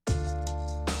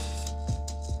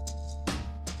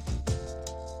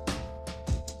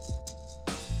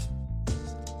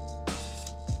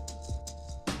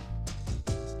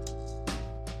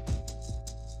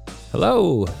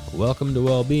Hello, welcome to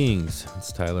Wellbeings.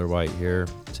 It's Tyler White here.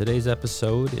 Today's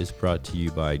episode is brought to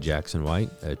you by Jackson White,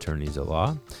 Attorneys at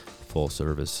Law,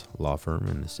 full-service law firm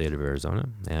in the state of Arizona,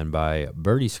 and by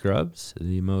Birdie Scrubs,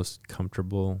 the most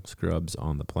comfortable scrubs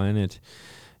on the planet.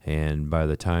 And by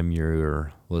the time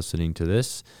you're listening to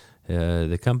this,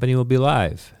 the company will be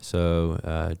live.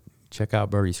 So check out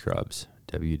Birdie Scrubs,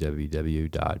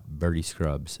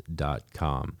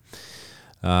 www.birdiescrubs.com.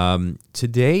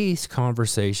 Today's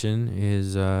conversation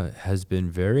has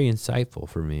been very insightful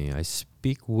for me. I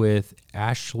speak with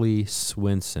Ashley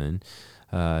Swinson.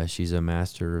 She's a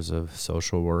master's of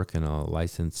social work and a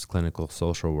licensed clinical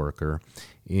social worker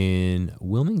in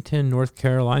Wilmington, North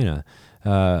Carolina.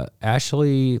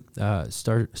 Ashley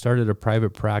started a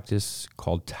private practice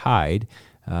called Tide,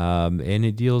 and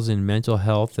it deals in mental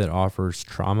health that offers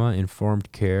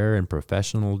trauma-informed care and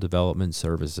professional development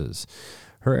services.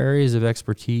 Her areas of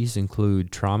expertise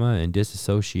include trauma and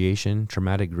disassociation,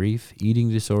 traumatic grief, eating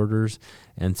disorders,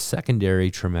 and secondary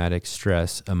traumatic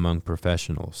stress among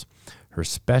professionals. Her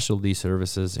specialty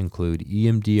services include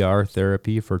EMDR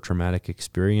therapy for traumatic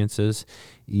experiences,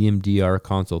 EMDR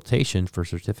consultation for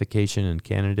certification and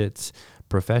candidates,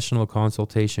 professional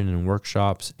consultation and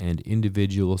workshops, and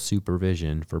individual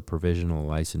supervision for provisional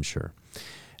licensure.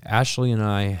 Ashley and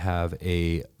I have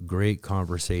a great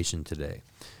conversation today.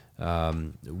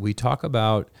 We talk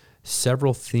about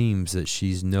several themes that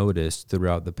she's noticed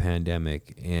throughout the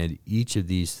pandemic, and each of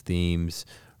these themes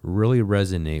really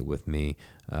resonate with me.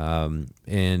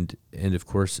 And of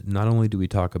course, not only do we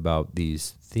talk about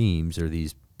these themes or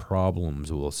these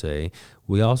problems, we'll say,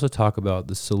 we also talk about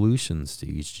the solutions to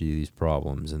each of these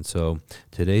problems. And so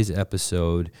today's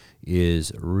episode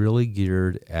is really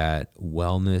geared at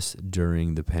wellness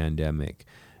during the pandemic.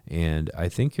 And I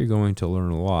think you're going to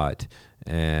learn a lot,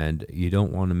 and you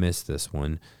don't want to miss this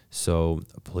one. So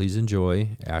please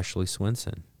enjoy Ashley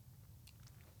Swinson.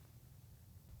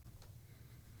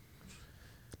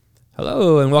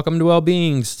 Hello, and welcome to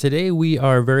Wellbeings. Today we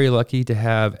are very lucky to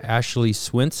have Ashley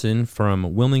Swinson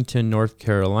from Wilmington, North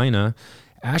Carolina.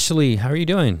 Ashley, how are you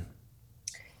doing?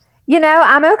 You know,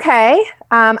 I'm okay.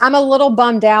 I'm a little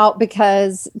bummed out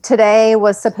because today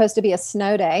was supposed to be a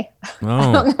snow day. Oh.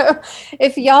 I don't know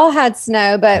if y'all had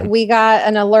snow, but we got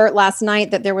an alert last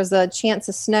night that there was a chance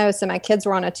of snow. So my kids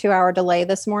were on a 2-hour delay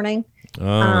this morning.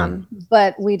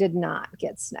 But we did not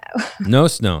get snow. No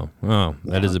snow. Oh,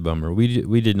 that is a bummer.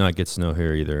 We did not get snow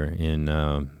here either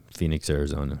in Phoenix,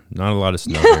 Arizona. Not a lot of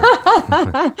snow here.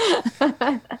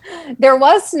 There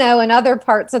was snow in other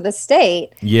parts of the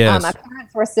state. Yes. My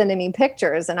parents were sending me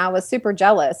pictures, and I was super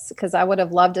jealous because I would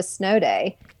have loved a snow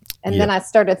day. And then I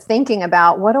started thinking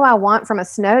about, what do I want from a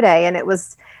snow day? And it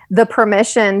was the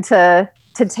permission to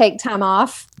take time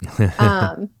off,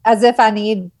 as if I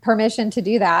need permission to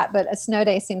do that. But a snow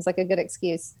day seems like a good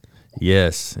excuse.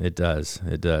 Yes, it does.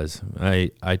 It does.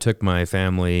 I took my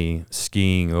family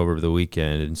skiing over the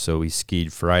weekend, and so we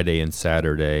skied Friday and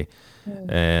Saturday.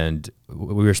 And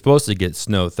we were supposed to get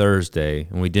snow Thursday,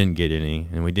 and we didn't get any.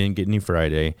 And we didn't get any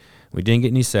Friday. We didn't get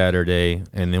any Saturday.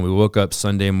 And then we woke up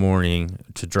Sunday morning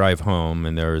to drive home,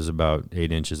 and there was about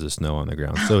 8 inches of snow on the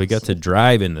ground. So we got to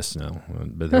drive in the snow,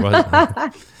 but there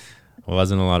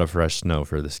wasn't a lot of fresh snow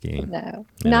for the skiing. No,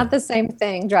 not the same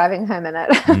thing driving home in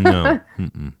it. No.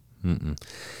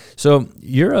 So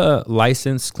you're a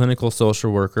licensed clinical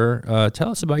social worker.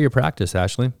 Tell us about your practice,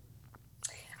 Ashley.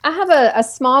 I have a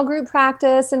small group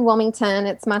practice in Wilmington.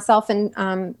 It's myself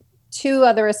and 2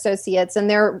 other associates, and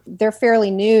they're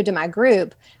fairly new to my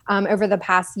group over the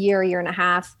past year and a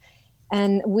half.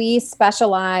 And we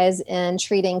specialize in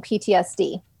treating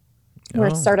PTSD.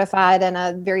 We're certified in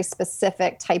a very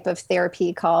specific type of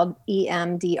therapy called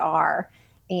EMDR.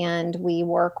 And we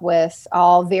work with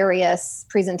all various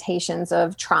presentations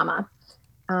of trauma.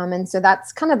 And so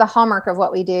that's kind of the hallmark of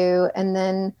what we do. And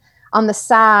then on the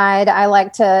side, I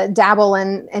like to dabble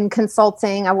in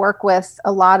consulting. I work with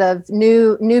a lot of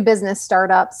new business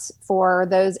startups for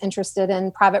those interested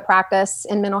in private practice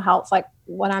in mental health, like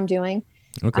what I'm doing.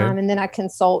 Okay. And then I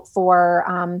consult for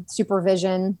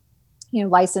supervision,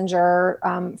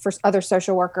 licensure for other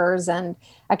social workers, and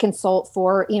I consult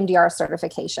for EMDR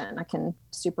certification. I can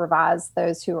supervise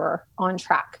those who are on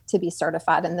track to be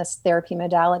certified in this therapy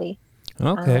modality.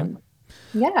 Okay.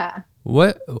 Yeah.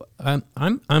 What I'm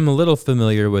a little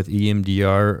familiar with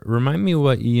EMDR. Remind me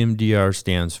what EMDR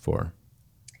stands for.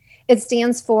 It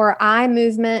stands for eye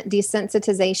movement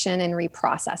desensitization and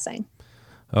reprocessing.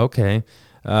 Okay.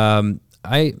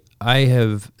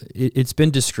 It's been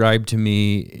described to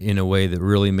me in a way that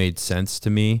really made sense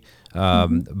to me.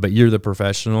 But you're the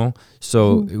professional.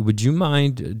 So would you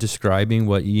mind describing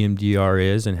what EMDR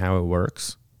is and how it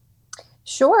works?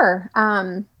 Sure.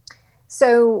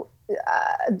 So,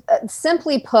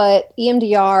 simply put,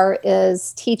 EMDR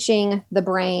is teaching the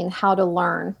brain how to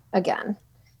learn again.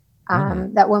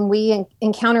 That when we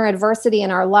encounter adversity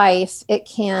in our life, it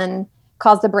can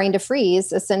cause the brain to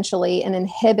freeze essentially and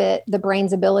inhibit the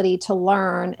brain's ability to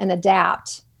learn and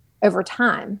adapt over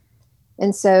time.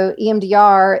 And so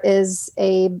EMDR is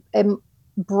a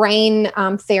brain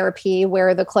therapy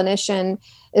where the clinician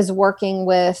is working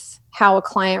with how a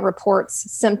client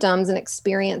reports symptoms and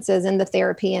experiences in the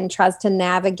therapy and tries to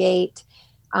navigate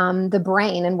the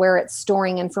brain and where it's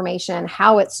storing information,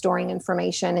 how it's storing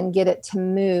information, and get it to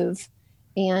move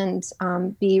and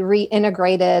be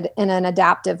reintegrated in an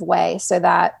adaptive way, so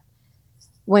that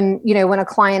when a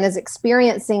client is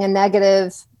experiencing a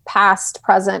negative past,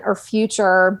 present, or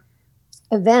future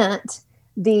event,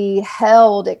 the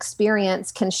held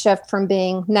experience can shift from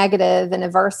being negative and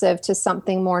aversive to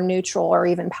something more neutral or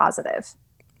even positive.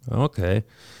 Okay.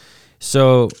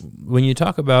 So when you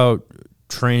talk about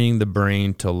training the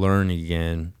brain to learn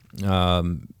again,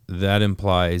 that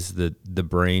implies that the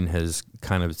brain has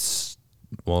kind of,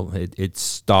 it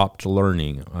stopped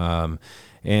learning.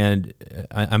 And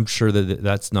I'm sure that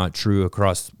that's not true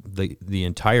across the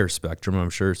entire spectrum. I'm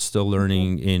sure it's still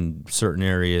learning in certain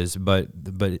areas, but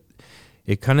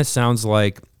it kind of sounds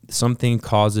like something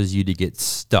causes you to get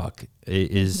stuck.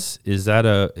 Is that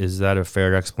a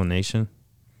fair explanation?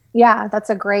 Yeah, that's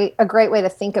a great way to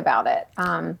think about it.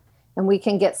 And we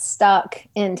can get stuck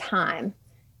in time.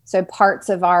 So parts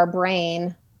of our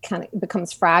brain kind of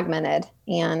becomes fragmented,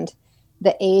 and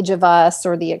the age of us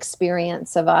or the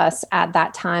experience of us at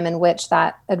that time in which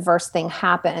that adverse thing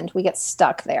happened, we get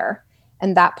stuck there.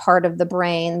 And that part of the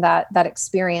brain, that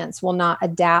experience will not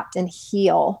adapt and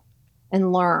heal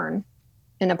and learn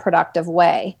in a productive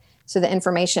way. So the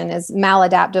information is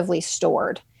maladaptively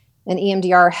stored. And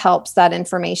EMDR helps that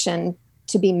information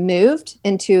to be moved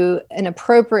into an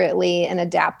appropriately and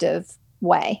adaptive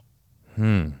way.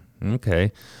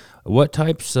 Okay. What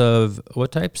types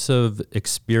of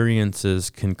experiences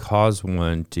can cause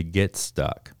one to get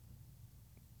stuck?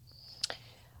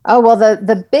 Oh, well,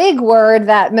 the big word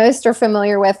that most are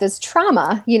familiar with is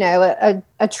trauma,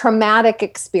 a traumatic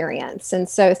experience. And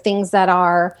so things that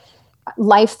are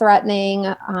life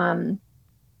threatening,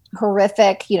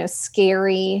 horrific,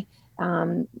 scary,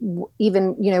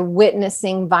 even,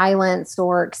 witnessing violence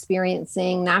or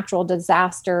experiencing natural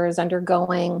disasters,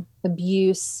 undergoing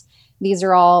abuse. These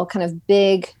are all kind of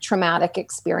big traumatic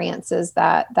experiences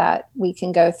that we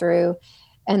can go through.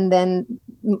 And then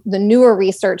the newer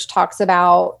research talks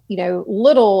about,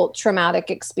 little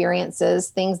traumatic experiences,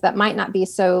 things that might not be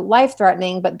so life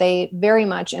threatening, but they very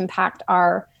much impact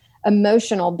our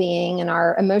emotional being and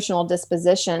our emotional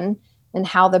disposition and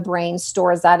how the brain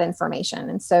stores that information.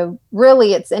 And so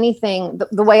really it's anything,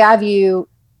 the way I view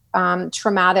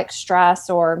traumatic stress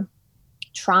or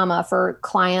trauma for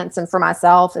clients and for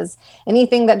myself is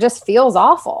anything that just feels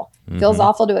awful. Feels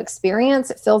awful to experience.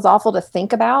 It feels awful to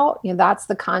think about. That's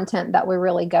the content that we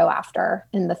really go after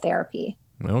in the therapy.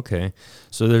 Okay.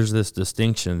 So there's this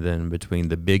distinction then between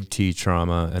the big T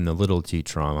trauma and the little t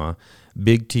trauma.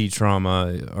 Big T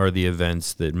trauma are the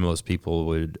events that most people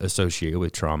would associate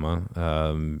with trauma,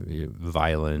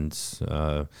 violence,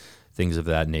 things of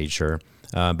that nature.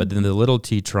 But then the little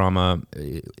t trauma,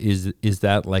 is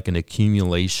that like an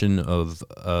accumulation of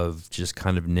just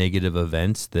kind of negative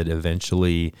events that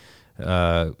eventually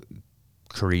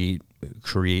create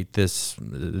this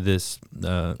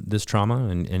trauma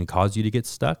and cause you to get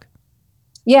stuck?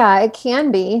 Yeah, it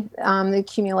can be the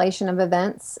accumulation of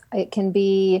events. It can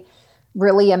be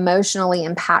really emotionally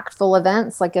impactful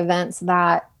events, like events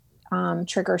that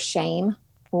trigger shame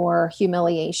or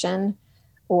humiliation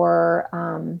or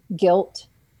guilt,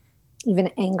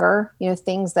 even anger,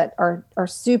 things that are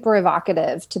super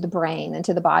evocative to the brain and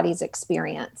to the body's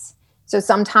experience. So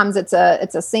sometimes it's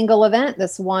a single event.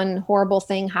 This one horrible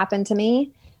thing happened to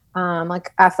me.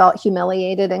 Like I felt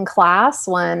humiliated in class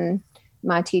when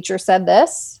my teacher said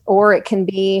this, or it can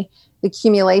be the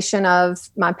accumulation of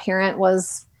my parent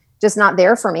was just not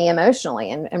there for me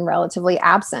emotionally and relatively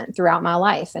absent throughout my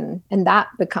life. And that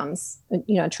becomes,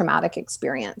 a traumatic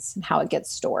experience and how it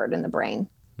gets stored in the brain.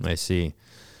 I see.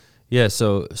 Yeah,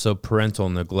 so parental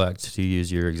neglect, to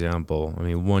use your example. I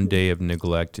mean, one day of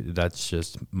neglect, that's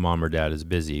just mom or dad is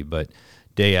busy, but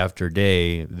day after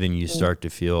day, then you start to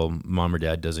feel mom or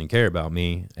dad doesn't care about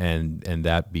me, and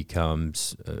that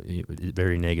becomes a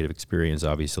very negative experience,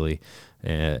 obviously,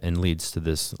 and leads to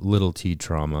this little t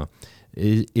trauma.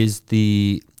 Is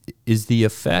the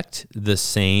effect the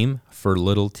same for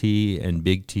little t and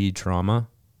big T trauma?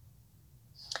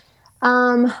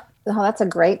 Oh, that's a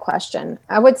great question.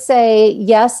 I would say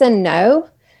yes and no.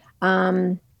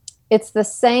 Um, it's the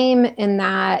same in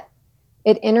that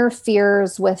it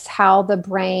interferes with how the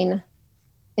brain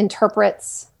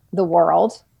interprets the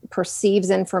world, perceives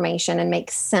information, and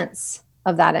makes sense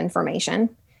of that information.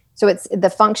 So it's the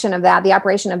function of that, the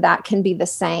operation of that can be the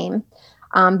same,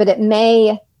 but it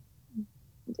may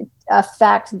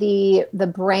affect the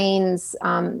brain's.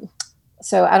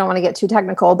 So I don't want to get too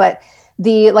technical, but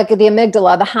the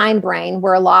amygdala, the hindbrain,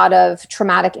 where a lot of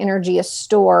traumatic energy is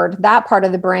stored, that part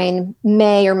of the brain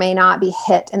may or may not be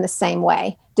hit in the same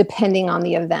way, depending on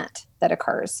the event that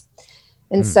occurs.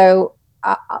 And so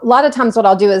a lot of times what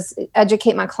I'll do is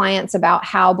educate my clients about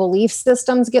how belief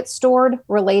systems get stored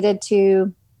related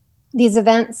to these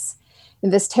events.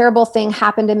 This terrible thing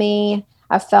happened to me.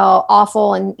 I felt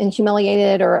awful and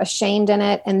humiliated or ashamed in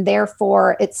it. And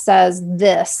therefore, it says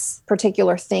this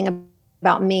particular thing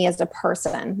about me as a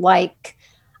person, like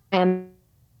I'm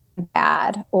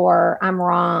bad or I'm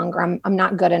wrong or I'm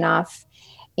not good enough.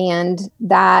 And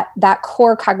that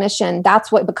core cognition,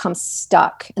 that's what becomes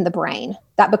stuck in the brain.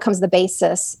 That becomes the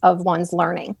basis of one's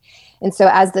learning. And so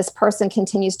as this person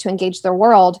continues to engage their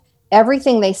world,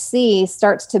 everything they see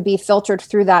starts to be filtered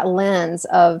through that lens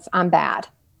of I'm bad.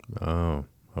 Oh,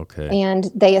 okay.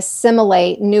 And they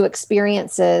assimilate new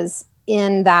experiences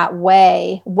in that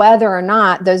way, whether or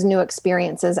not those new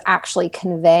experiences actually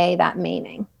convey that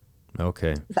meaning.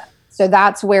 Okay. So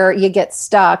that's where you get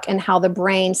stuck and how the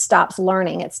brain stops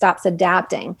learning. It stops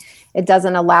adapting. It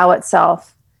doesn't allow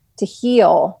itself to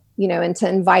heal, and to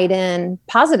invite in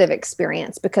positive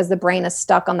experience because the brain is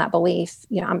stuck on that belief,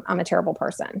 I'm a terrible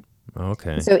person.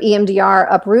 Okay. So EMDR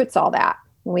uproots all that.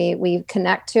 We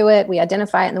connect to it, we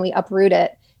identify it, and then we uproot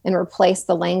it and replace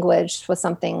the language with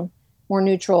something more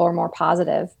neutral or more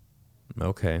positive.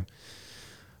 Okay.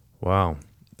 Wow.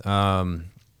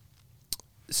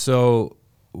 So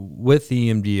with the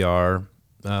EMDR,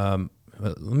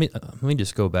 let me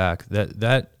just go back.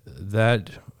 That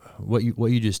what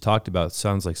you just talked about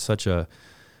sounds like such a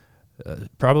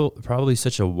probably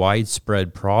such a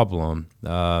widespread problem.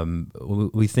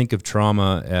 We think of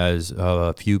trauma as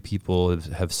a few people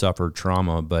have suffered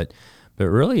trauma, but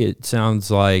really it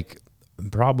sounds like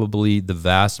probably the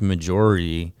vast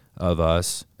majority of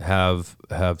us have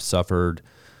suffered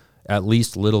at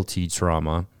least little t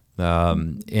trauma.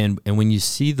 And when you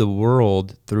see the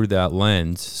world through that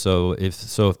lens, so if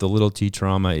the little t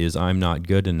trauma is I'm not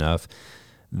good enough,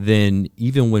 then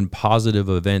even when positive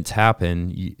events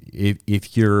happen,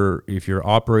 if you're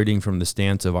operating from the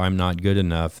stance of I'm not good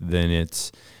enough, then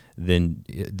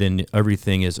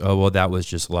everything is, oh well, that was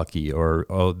just lucky, or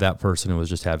oh, that person was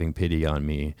just having pity on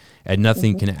me, and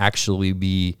nothing can actually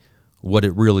be what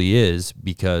it really is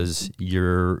because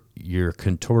you're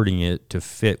contorting it to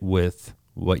fit with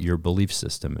what your belief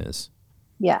system is.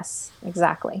 Yes,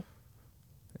 exactly.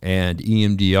 And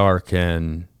EMDR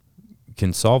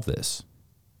can solve this.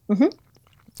 Mm-hmm.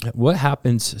 What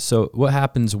happens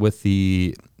with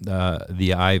the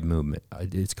eye movement?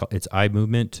 It's eye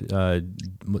movement.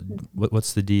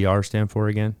 What's the DR stand for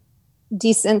again?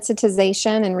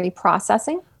 Desensitization and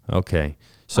reprocessing. Okay.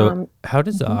 So how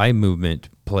does the eye movement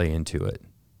play into it?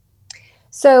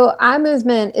 So eye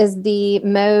movement is the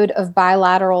mode of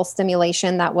bilateral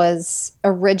stimulation that was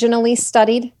originally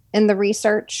studied in the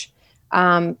research.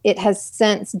 It has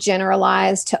since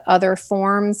generalized to other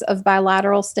forms of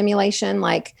bilateral stimulation,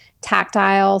 like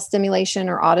tactile stimulation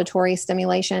or auditory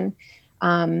stimulation.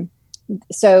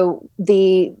 So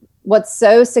what's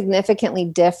so significantly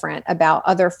different about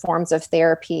other forms of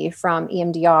therapy from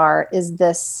EMDR is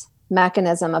this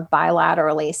mechanism of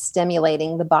bilaterally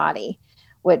stimulating the body,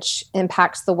 which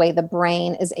impacts the way the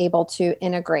brain is able to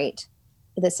integrate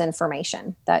this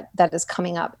information that is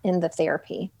coming up in the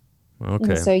therapy.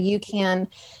 Okay. And so you can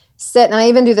sit, and I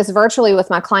even do this virtually with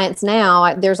my clients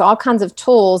now. There's all kinds of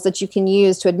tools that you can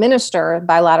use to administer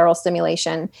bilateral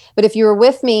stimulation. But if you were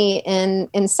with me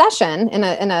in session in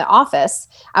an office,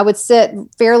 I would sit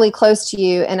fairly close to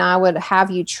you and I would have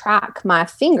you track my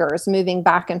fingers moving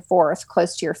back and forth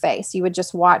close to your face. You would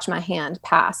just watch my hand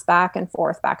pass back and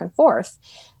forth, back and forth.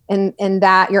 And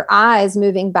that your eyes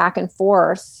moving back and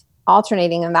forth,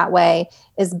 alternating in that way,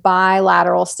 is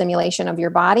bilateral stimulation of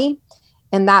your body.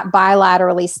 And that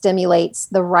bilaterally stimulates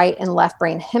the right and left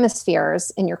brain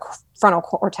hemispheres in your frontal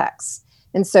cortex.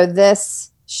 And so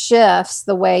this shifts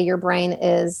the way your brain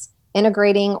is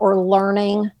integrating or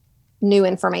learning new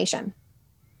information.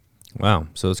 Wow.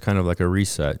 So it's kind of like a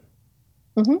reset.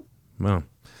 Mm-hmm. Wow.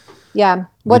 Yeah.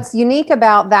 What's unique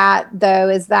about that, though,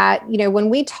 is that, when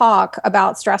we talk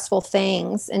about stressful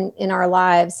things in our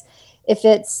lives, if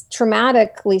it's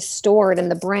traumatically stored in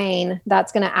the brain,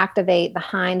 that's going to activate the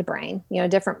hindbrain, a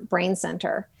different brain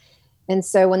center. And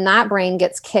so when that brain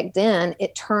gets kicked in,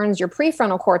 it turns your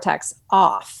prefrontal cortex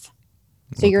off.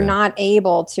 So you're not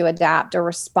able to adapt or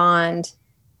respond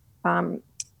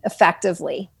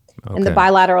effectively. Okay. And the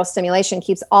bilateral stimulation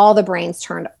keeps all the brains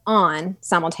turned on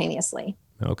simultaneously.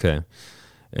 Okay.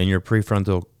 And your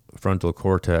prefrontal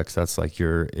cortex, that's like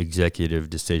your executive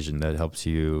decision that helps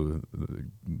you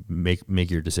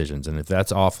make your decisions. And if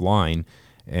that's offline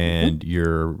and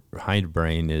your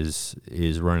hindbrain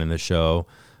is running the show,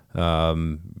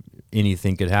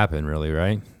 anything could happen, really,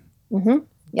 right?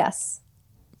 Yes.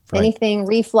 Right. Anything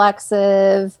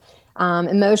reflexive,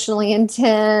 emotionally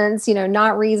intense,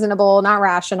 not reasonable, not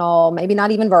rational, maybe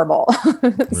not even verbal.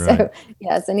 So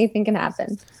yes, anything can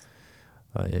happen.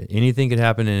 Anything could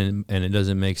happen, and it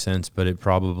doesn't make sense, but it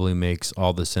probably makes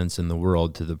all the sense in the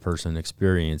world to the person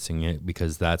experiencing it,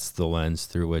 because that's the lens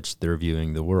through which they're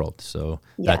viewing the world. So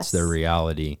that's their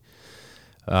reality.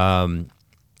 I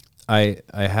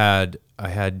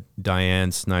had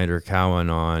Diane Snyder Cowan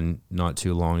on not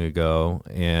too long ago,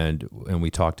 and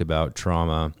we talked about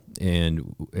trauma,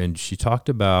 and she talked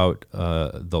about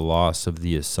the loss of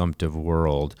the assumptive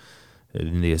world.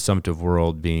 And the assumptive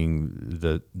world being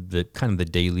the kind of the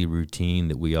daily routine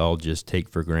that we all just take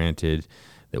for granted,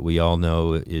 that we all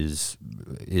know is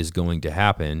going to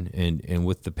happen. And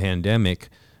with the pandemic,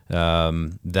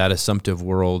 that assumptive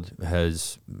world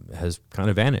has kind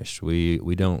of vanished.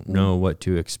 We don't know what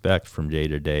to expect from day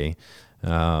to day,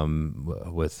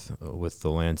 with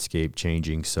the landscape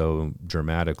changing so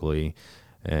dramatically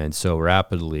and so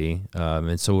rapidly.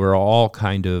 And so we're all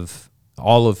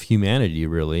of humanity,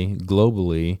 really,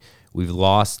 globally, we've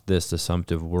lost this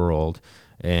assumptive world,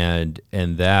 and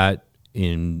that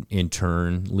in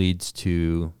turn leads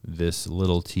to this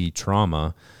little t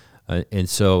trauma, and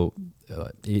so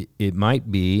it might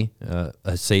be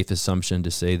a safe assumption to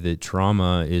say that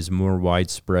trauma is more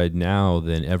widespread now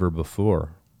than ever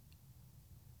before.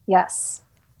 Yes.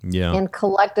 Yeah. And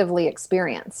collectively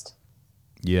experienced.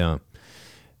 Yeah.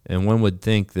 And one would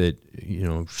think that,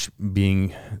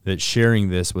 sharing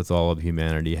this with all of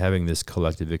humanity, having this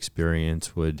collective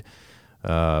experience would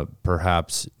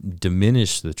perhaps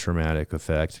diminish the traumatic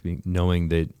effect, knowing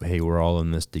that, hey, we're all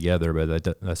in this together, but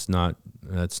that's not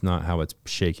how it's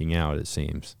shaking out, it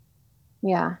seems.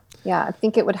 Yeah. Yeah. I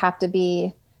think it would have to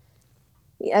be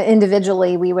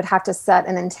individually, we would have to set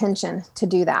an intention to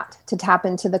do that, to tap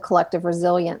into the collective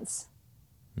resilience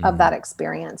of that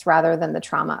experience rather than the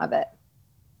trauma of it.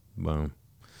 Wow.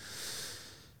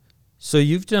 So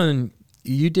you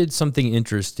did something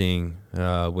interesting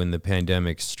when the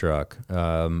pandemic struck.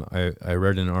 I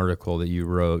read an article that you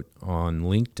wrote on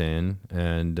LinkedIn,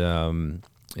 and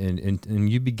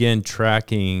you began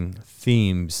tracking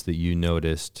themes that you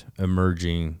noticed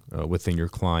emerging within your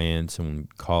clients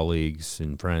and colleagues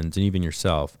and friends and even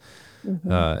yourself.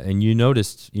 And you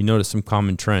noticed some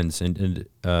common trends. And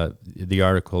the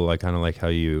article, I kind of like how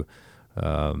you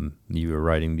were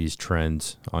writing these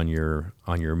trends on your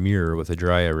mirror with a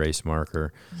dry erase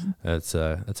marker. That's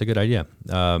a good idea.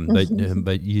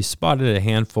 But you spotted a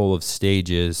handful of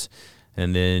stages,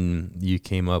 and then you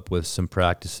came up with some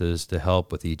practices to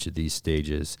help with each of these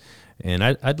stages. And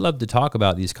I'd love to talk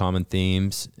about these common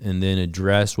themes and then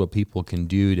address what people can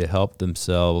do to help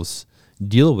themselves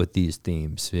deal with these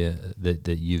themes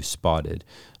that you've spotted,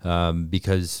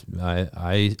 because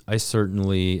I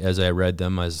certainly, as I read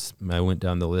them, as I went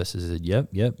down the list, I said, yep,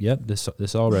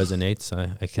 this all resonates.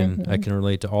 I can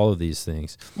relate to all of these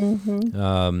things.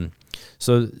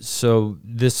 So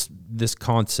this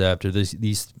concept, or this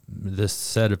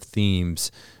set of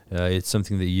themes, it's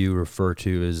something that you refer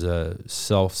to as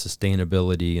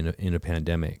self-sustainability in a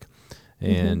pandemic,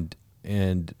 and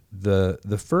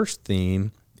the first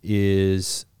theme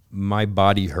is my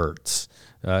body hurts.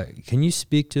 Can you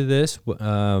speak to this?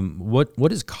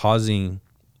 What is causing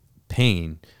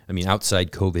pain? I mean,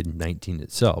 outside COVID-19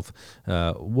 itself,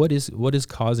 what is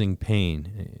causing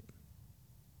pain?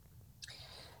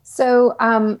 So,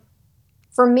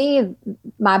 for me,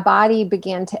 my body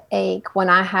began to ache when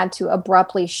I had to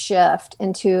abruptly shift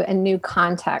into a new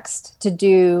context to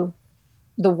do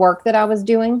the work that I was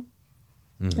doing.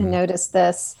 I noticed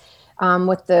this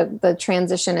with the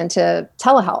transition into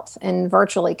telehealth and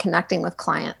virtually connecting with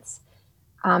clients.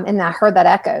 And I heard that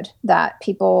echoed, that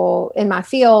people in my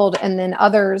field and then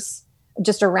others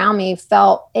just around me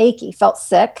felt achy, felt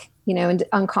sick, and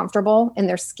uncomfortable in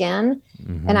their skin.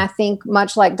 And I think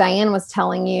much like Diane was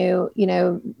telling you,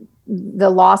 the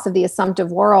loss of the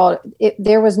assumptive world,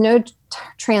 there was no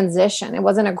transition. It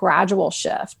wasn't a gradual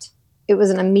shift. It was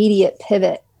an immediate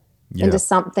pivot into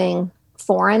something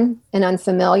foreign and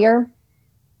unfamiliar.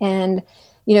 And,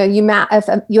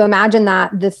 if you imagine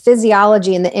that the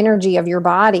physiology and the energy of your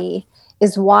body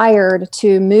is wired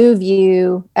to move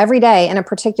you every day in a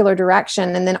particular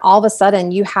direction, and then all of a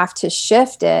sudden you have to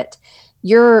shift it,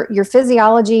 your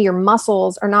physiology, your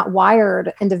muscles are not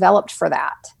wired and developed for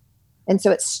that. And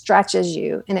so it stretches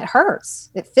you and it hurts.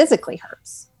 It physically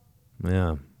hurts.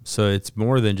 Yeah. So it's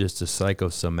more than just a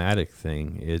psychosomatic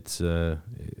thing. It's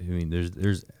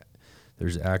there's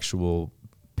actual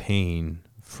pain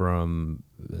from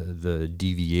the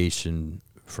deviation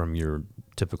from your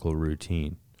typical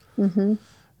routine. Mm-hmm.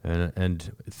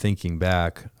 And thinking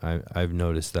back, I've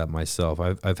noticed that myself.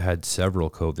 I've had several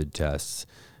COVID tests,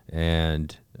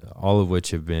 and all of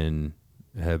which have been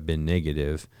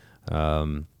negative.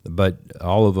 But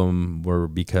all of them were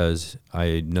because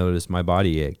I noticed my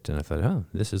body ached, and I thought, "Oh,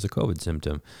 this is a COVID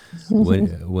symptom,"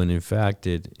 when in fact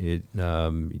it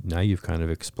now you've kind of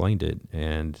explained it,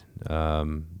 and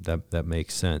that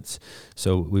makes sense.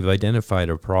 So we've identified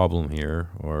a problem here,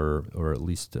 or at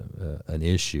least an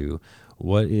issue.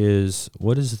 What is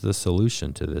the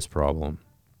solution to this problem?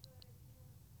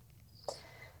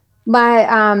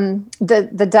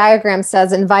 The diagram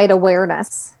says invite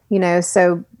awareness.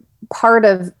 So part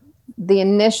of the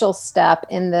initial step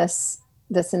in this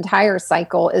entire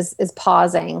cycle is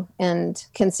pausing and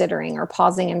considering, or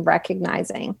pausing and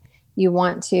recognizing. You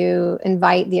want to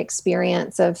invite the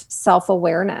experience of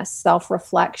self-awareness,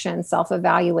 self-reflection,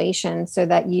 self-evaluation, so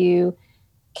that you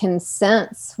can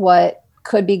sense what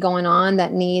could be going on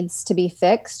that needs to be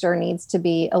fixed, or needs to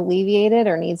be alleviated,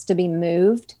 or needs to be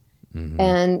moved. Mm-hmm.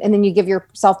 And then you give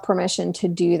yourself permission to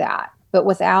do that, but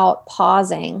without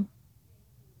pausing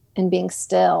and being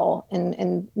still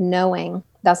and knowing,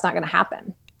 that's not going to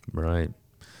happen. Right.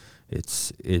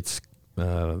 It's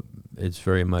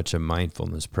very much a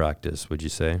mindfulness practice, would you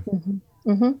say? Mm-hmm.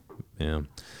 Mm-hmm. Yeah.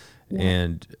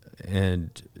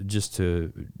 And just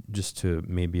to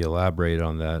maybe elaborate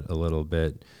on that a little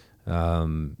bit,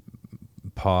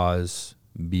 pause,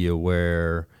 be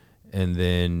aware, and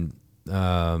then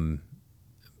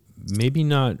maybe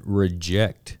not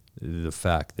reject the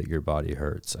fact that your body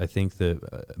hurts. I think that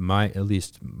at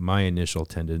least my initial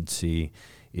tendency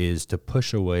is to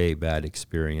push away bad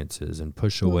experiences and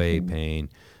push away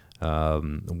pain,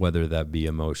 whether that be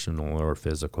emotional or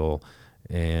physical,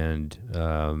 and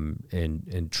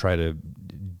try to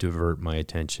divert my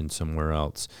attention somewhere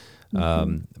else.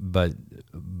 But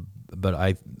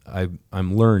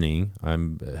I'm learning.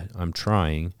 I'm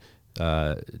trying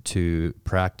to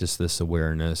practice this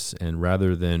awareness, and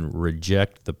rather than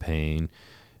reject the pain,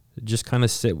 just kind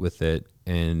of sit with it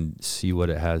and see what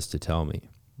it has to tell me.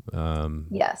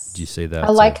 Yes. Do you say that? I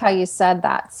like how you said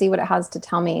that. See what it has to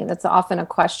tell me. That's often a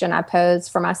question I pose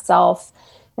for myself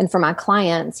and for my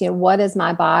clients. What is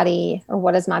my body, or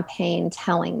what is my pain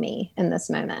telling me in this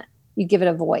moment? You give it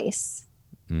a voice.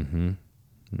 Mm-hmm.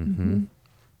 Mm-hmm. Mm-hmm.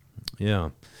 Yeah.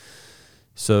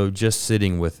 So just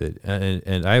sitting with it,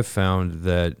 and I've found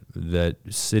that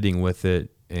sitting with it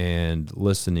and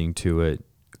listening to it,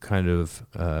 kind of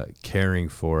caring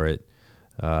for it,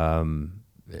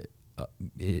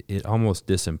 it almost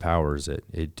disempowers it.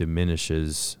 It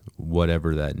diminishes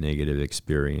whatever that negative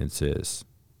experience is.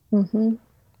 Mm-hmm.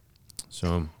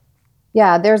 So,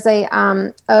 yeah, there's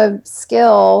a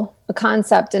skill, a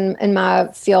concept in my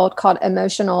field called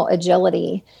emotional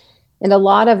agility. And a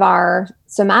lot of our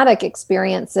somatic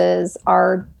experiences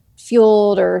are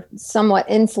fueled or somewhat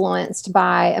influenced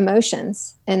by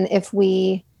emotions. And if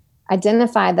we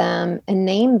identify them and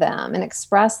name them and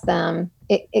express them,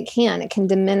 it can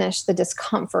diminish the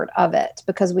discomfort of it,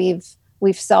 because we've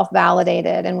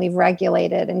self-validated and we've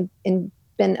regulated and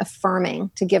been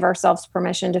affirming to give ourselves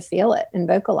permission to feel it and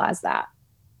vocalize that.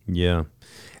 Yeah.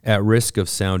 At risk of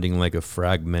sounding like a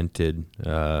fragmented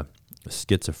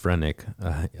schizophrenic,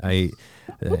 I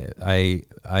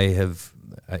have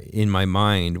in my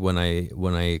mind, when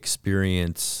I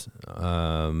experience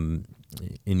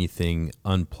anything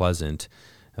unpleasant,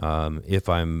 if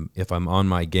I'm on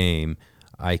my game,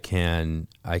 I can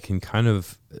kind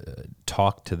of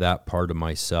talk to that part of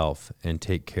myself and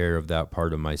take care of that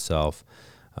part of myself.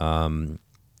 Thich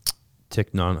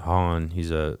Nhat Hanh,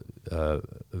 he's a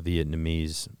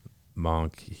Vietnamese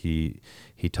monk. He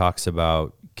talks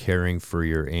about caring for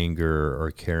your anger or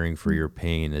caring for your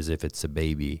pain as if it's a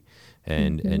baby,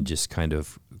 and just kind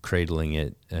of cradling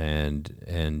it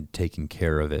and taking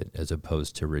care of it as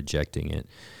opposed to rejecting it.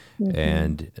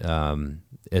 And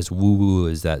as woo-woo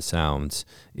as that sounds,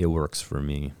 it works for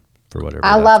me, for whatever.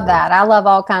 I love that. I love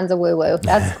all kinds of woo-woo.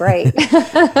 That's great.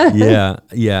 Yeah.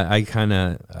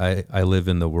 I live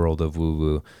in the world of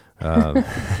woo-woo. Um,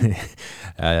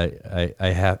 I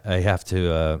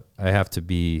have to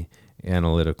be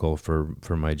analytical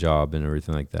for my job and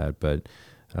everything like that. But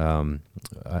um,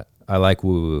 I like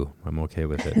woo woo. I'm okay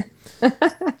with it.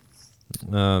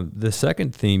 The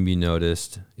second theme you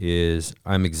noticed is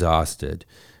I'm exhausted.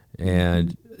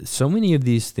 And so many of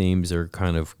these themes are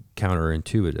kind of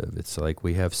counterintuitive. It's like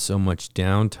we have so much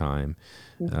downtime.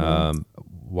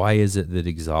 Why is it that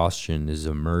exhaustion is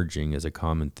emerging as a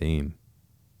common theme?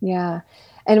 Yeah.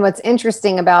 And what's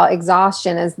interesting about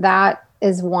exhaustion is that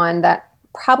is one that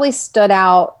probably stood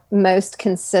out most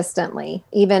consistently,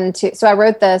 even to, so I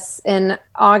wrote this in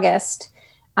August,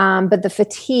 but the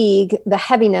fatigue, the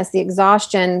heaviness, the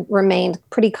exhaustion remained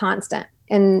pretty constant,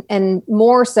 and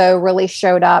more so really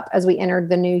showed up as we entered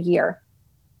the new year.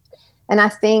 And I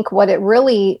think what it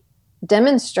really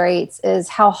demonstrates is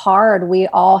how hard we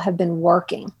all have been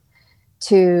working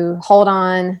to hold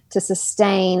on, to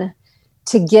sustain,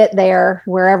 to get there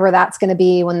wherever that's going to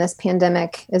be when this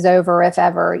pandemic is over, if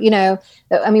ever.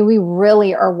 I mean, we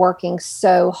really are working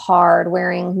so hard,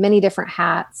 wearing many different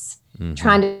hats,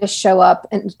 trying to show up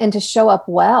and to show up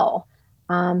well.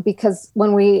 Because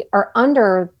when we are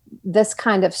under this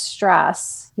kind of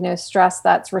stress, stress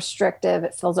that's restrictive,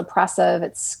 it feels oppressive,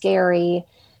 it's scary,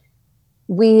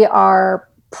 we are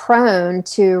prone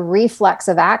to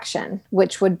reflexive action,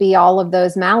 which would be all of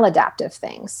those maladaptive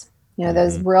things.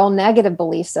 Those real negative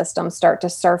belief systems start to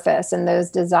surface, and those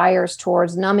desires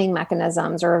towards numbing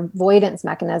mechanisms or avoidance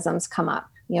mechanisms come up.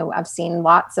 I've seen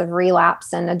lots of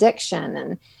relapse and addiction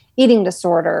and eating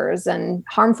disorders and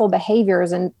harmful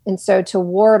behaviors. And so to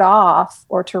ward off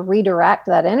or to redirect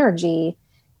that energy,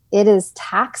 it is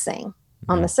taxing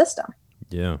on the system.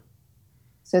 Yeah.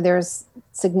 So there's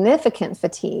significant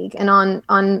fatigue, and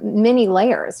on many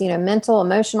layers, mental,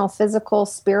 emotional, physical,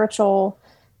 spiritual,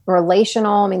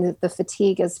 relational. I mean, the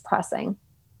fatigue is pressing.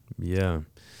 Yeah.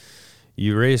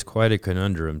 You raise quite a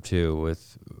conundrum too,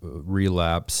 with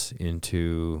relapse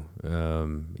into,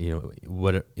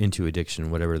 into addiction,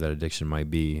 whatever that addiction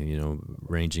might be,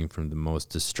 ranging from the most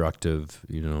destructive,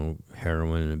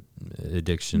 heroin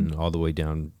addiction all the way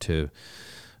down to,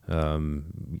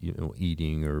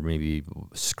 eating or maybe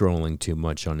scrolling too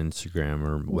much on Instagram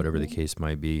or whatever the case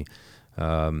might be.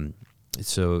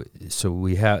 So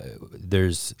we have,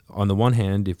 there's, on the one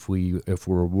hand, if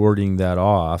we're warding that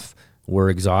off, we're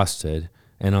exhausted.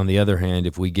 And on the other hand,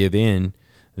 if we give in,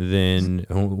 then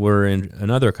we're in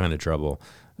another kind of trouble,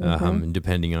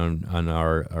 depending on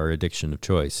our addiction of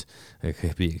choice.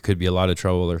 It could be a lot of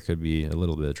trouble, or it could be a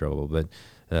little bit of trouble, but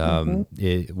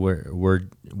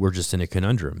we're just in a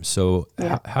conundrum. So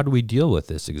how do we deal with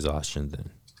this exhaustion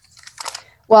then?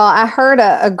 Well, I heard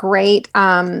a great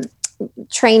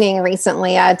training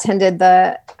recently. I attended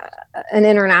an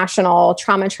international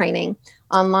trauma training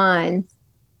online,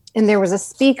 and there was a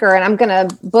speaker, and I'm going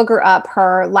to booger up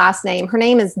her last name. Her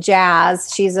name is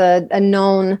Jazz. She's a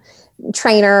known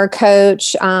trainer,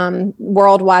 coach,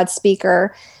 worldwide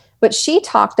speaker, but she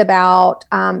talked about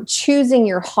choosing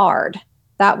your hard.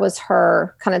 That was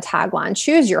her kind of tagline: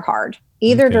 choose your hard.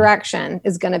 Either direction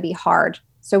is going to be hard.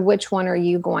 So which one are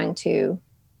you going to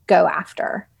go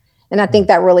after? And I think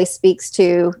that really speaks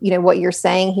to, what you're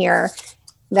saying here,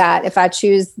 that if I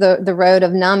choose the road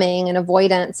of numbing and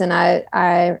avoidance, and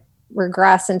I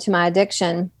regress into my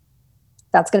addiction,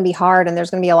 that's going to be hard. And there's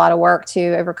going to be a lot of work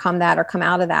to overcome that or come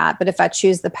out of that. But if I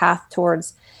choose the path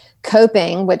towards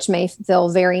coping, which may feel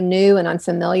very new and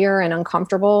unfamiliar and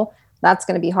uncomfortable, that's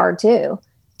going to be hard too.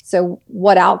 So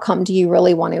what outcome do you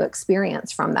really want to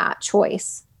experience from that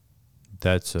choice?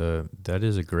 That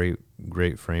is a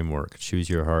great framework. Choose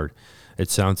your heart. It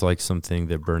sounds like something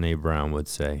that Brené Brown would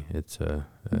say. It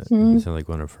sounds like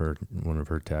one of her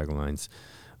taglines.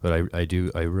 But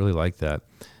I really like that.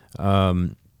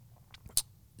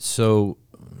 So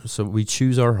we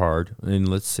choose our heart, and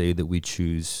let's say that we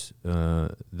choose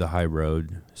the high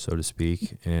road, so to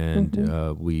speak,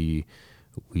 and we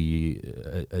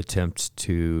attempt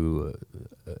to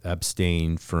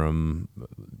abstain from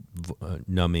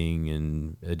numbing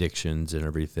and addictions and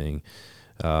everything,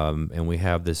 and we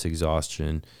have this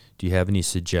exhaustion. Do you have any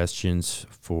suggestions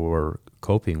for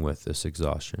coping with this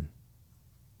exhaustion?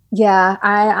 Yeah,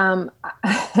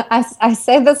 I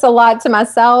say this a lot to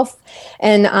myself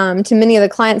and to many of the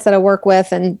clients that I work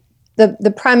with, and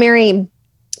the primary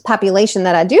population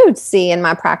that I do see in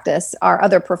my practice are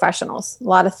other professionals, a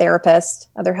lot of therapists,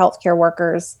 other healthcare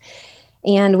workers.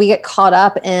 And we get caught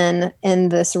up in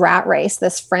this rat race,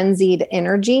 this frenzied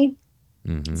energy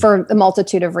for a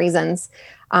multitude of reasons.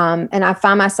 And I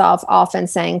find myself often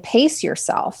saying, pace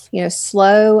yourself,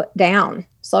 slow it down.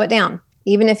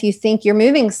 Even if you think you're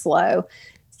moving slow,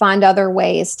 find other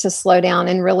ways to slow down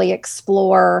and really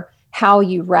explore how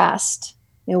you rest.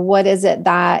 What is it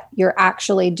that you're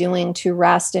actually doing to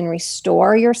rest and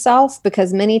restore yourself?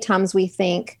 Because many times we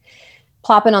think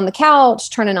plopping on the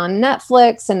couch, turning on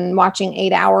Netflix and watching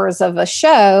 8 hours of a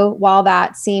show, while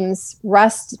that seems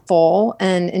restful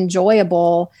and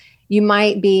enjoyable, you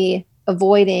might be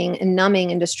avoiding and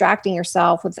numbing and distracting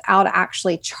yourself without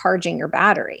actually charging your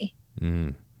battery.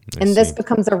 And this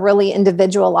becomes a really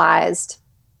individualized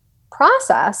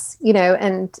process,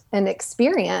 and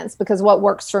experience, because what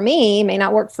works for me may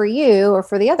not work for you or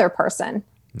for the other person.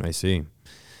 I see.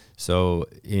 So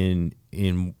in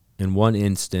one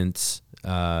instance,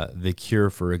 the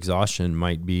cure for exhaustion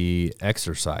might be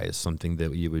exercise, something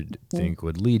that you would think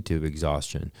would lead to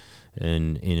exhaustion.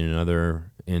 And in another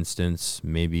instance,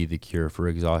 maybe the cure for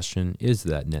exhaustion is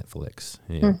that Netflix.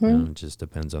 It just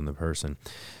depends on the person.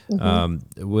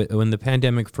 When the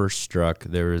pandemic first struck,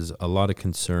 there was a lot of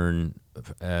concern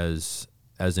as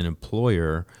an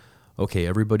employer. Okay,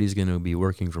 everybody's going to be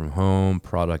working from home.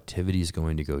 Productivity is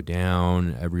going to go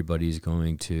down. Everybody's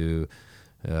going to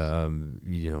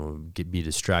be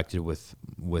distracted with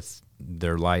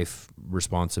their life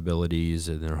responsibilities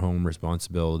and their home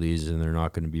responsibilities, and they're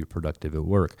not going to be productive at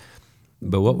work.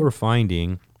 But what we're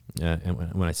finding,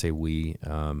 and when I say we,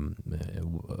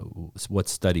 what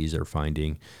studies are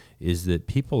finding, is that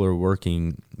people are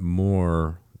working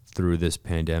more through this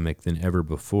pandemic than ever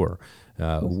before,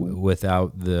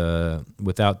 without the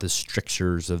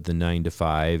strictures of the 9 to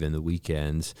 5 and the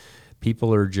weekends.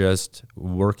 People are just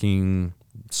working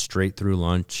straight through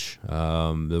lunch.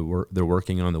 They're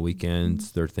working on the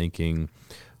weekends. They're thinking,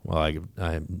 well, I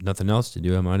have nothing else to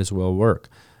do. I might as well work.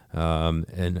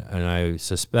 And I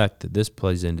suspect that this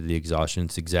plays into the exhaustion.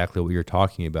 It's exactly what you're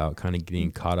talking about, kind of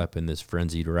getting caught up in this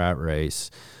frenzied rat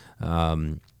race.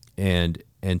 And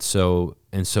so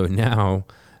now,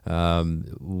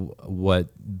 what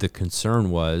the concern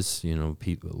was,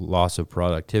 loss of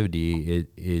productivity,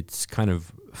 it's kind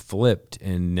of flipped.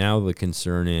 And now the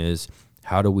concern is,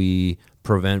 how do we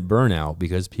prevent burnout?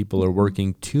 Because people are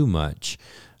working too much.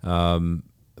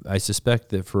 I suspect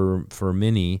that for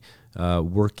many,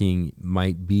 working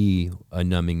might be a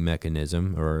numbing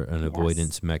mechanism or an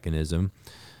avoidance mechanism.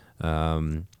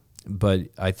 But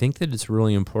I think that it's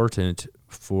really important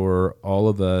for all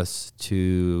of us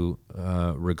to,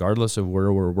 regardless of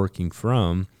where we're working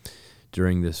from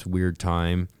during this weird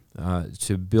time,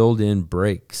 to build in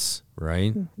breaks,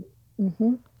 right?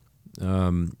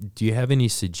 Do you have any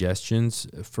suggestions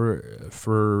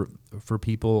for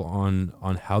people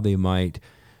on how they might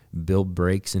build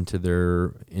breaks into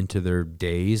their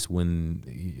days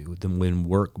when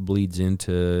work bleeds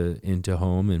into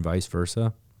home and vice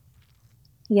versa?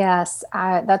 Yes,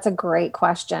 that's a great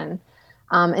question.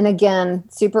 And again,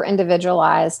 super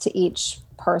individualized to each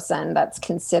person that's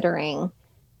considering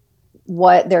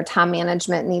what their time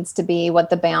management needs to be, what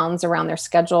the bounds around their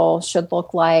schedule should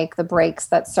look like, the breaks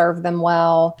that serve them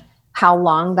well, how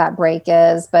long that break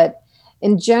is. But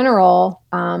in general,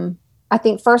 I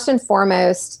think first and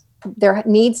foremost, there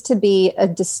needs to be a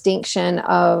distinction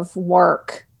of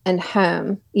work and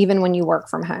home, even when you work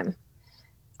from home.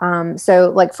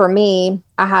 So like for me,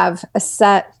 I have a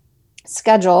set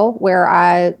schedule where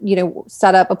I,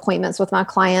 set up appointments with my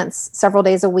clients several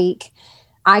days a week.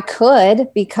 I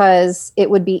could, because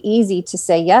it would be easy to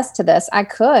say yes to this, I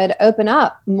could open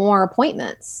up more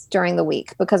appointments during the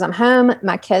week because I'm home,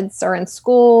 my kids are in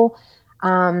school,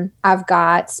 I've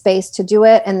got space to do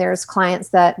it, and there's clients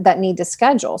that need to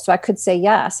schedule. So I could say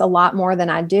yes a lot more than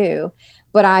I do,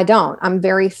 but I don't. I'm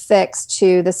very fixed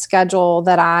to the schedule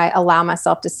that I allow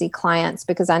myself to see clients,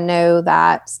 because I know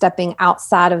that stepping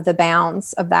outside of the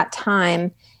bounds of that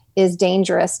time is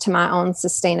dangerous to my own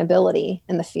sustainability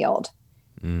in the field.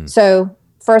 So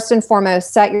first and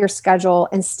foremost, set your schedule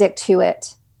and stick to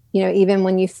it. Even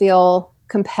when you feel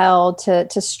compelled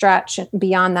to stretch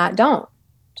beyond that, don't.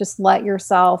 Just let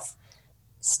yourself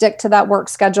stick to that work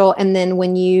schedule. And then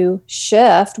when you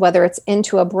shift, whether it's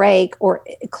into a break or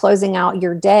closing out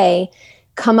your day,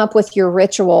 come up with your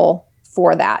ritual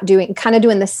for that, doing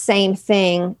the same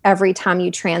thing every time you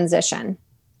transition.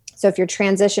 So if you're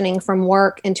transitioning from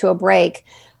work into a break,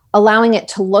 allowing it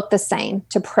to look the same,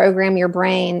 to program your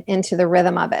brain into the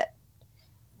rhythm of it.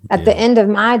 At the end of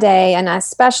my day, and I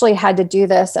especially had to do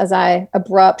this as I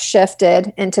abrupt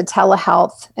shifted into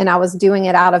telehealth, and I was doing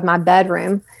it out of my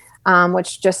bedroom,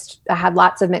 which I had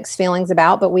lots of mixed feelings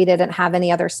about, but we didn't have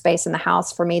any other space in the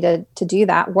house for me to do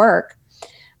that work.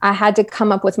 I had to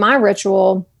come up with my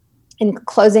ritual and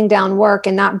closing down work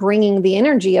and not bringing the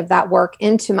energy of that work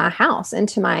into my house,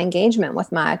 into my engagement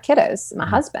with my kiddos, my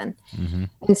husband. Mm-hmm.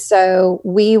 And so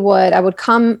I would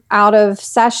come out of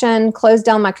session, close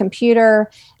down my computer,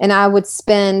 and I would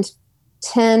spend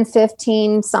 10,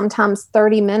 15, sometimes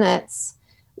 30 minutes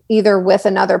either with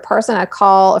another person. I'd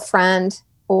call a friend,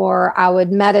 or I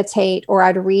would meditate, or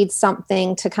I'd read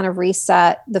something to kind of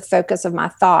reset the focus of my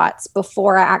thoughts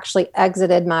before I actually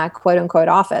exited my quote unquote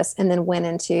office and then went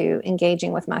into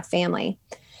engaging with my family.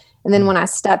 And then when I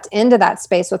stepped into that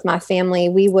space with my family,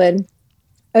 we would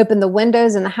open the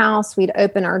windows in the house, we'd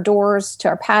open our doors to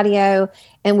our patio,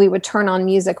 and we would turn on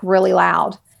music really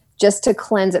loud just to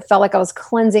cleanse. It felt like I was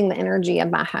cleansing the energy of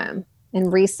my home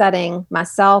and resetting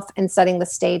myself and setting the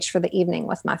stage for the evening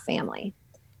with my family.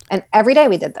 And every day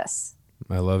we did this.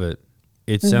 I love it.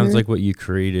 It sounds like what you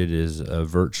created is a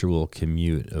virtual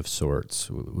commute of sorts.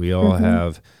 We all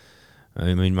have,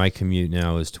 I mean, my commute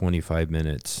now is 25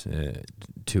 minutes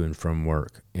to and from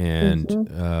work.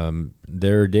 And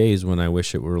there are days when I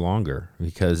wish it were longer,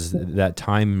 because that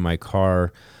time in my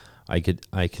car, I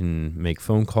can make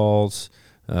phone calls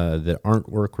that aren't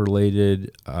work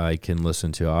related. I can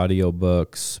listen to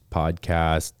audiobooks,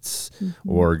 podcasts,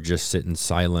 or just sit in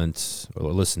silence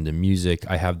or listen to music.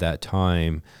 I have that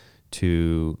time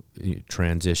to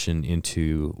transition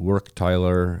into work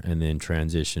Tyler and then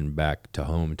transition back to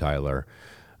home Tyler.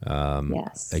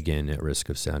 Yes. Again, at risk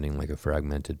of sounding like a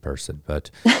fragmented person,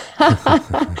 but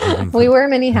we wear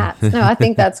many hats. No, I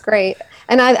think that's great.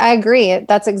 And I agree.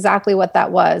 That's exactly what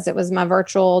that was. It was my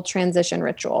virtual transition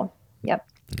ritual. Yep.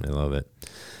 I love it.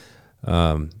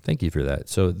 Thank you for that.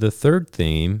 So the third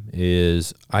theme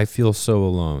is I feel so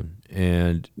alone.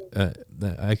 And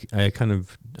I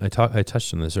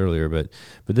touched on this earlier, but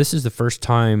this is the first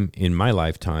time in my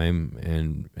lifetime,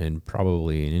 and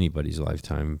probably in anybody's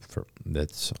lifetime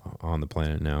that's on the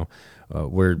planet now,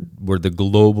 where the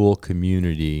global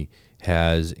community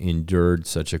has endured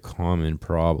such a common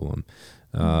problem,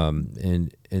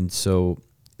 and so.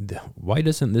 Why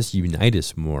doesn't this unite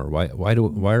us more? Why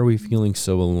are we feeling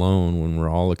so alone when we're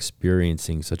all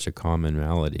experiencing such a common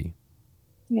malady?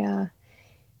 Yeah.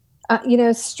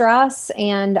 Stress,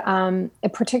 and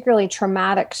particularly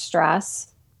traumatic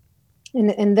stress.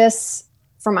 And this,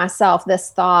 for myself,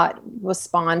 this thought was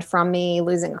spawned from me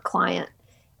losing a client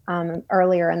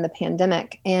earlier in the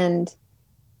pandemic. And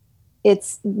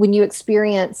it's when you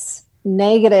experience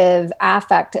negative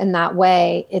affect in that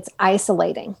way, it's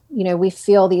isolating. We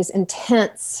feel these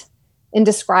intense,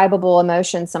 indescribable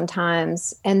emotions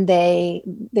sometimes, and they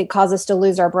cause us to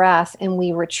lose our breath, and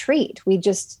we retreat. We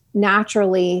just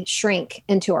naturally shrink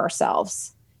into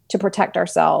ourselves to protect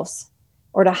ourselves,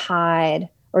 or to hide,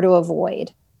 or to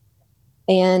avoid.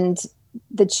 And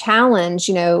the challenge,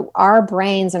 our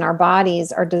brains and our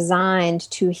bodies are designed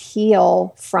to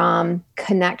heal from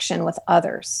connection with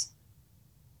others.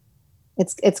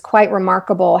 It's quite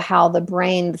remarkable how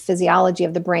the physiology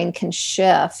of the brain can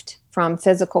shift from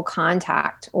physical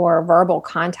contact or verbal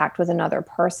contact with another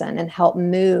person and help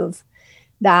move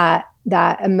that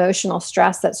emotional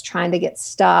stress that's trying to get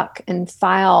stuck and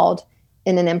filed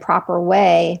in an improper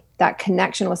way. That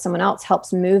connection with someone else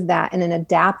helps move that in an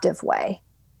adaptive way.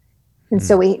 And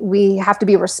so we have to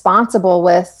be responsible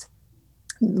with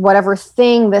whatever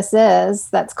thing this is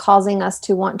that's causing us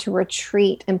to want to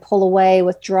retreat and pull away,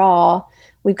 withdraw.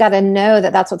 We've got to know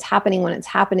that that's what's happening when it's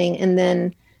happening, and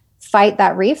then fight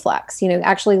that reflex,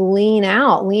 actually lean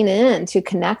in to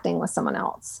connecting with someone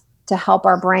else to help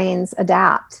our brains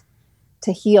adapt,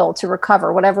 to heal, to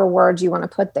recover, whatever words you want to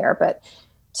put there, but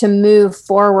to move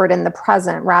forward in the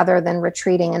present rather than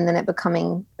retreating and then it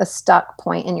becoming a stuck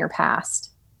point in your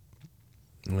past.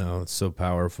 Well, it's so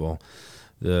powerful.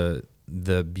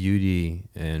 The beauty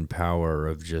and power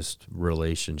of just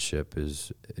relationship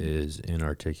is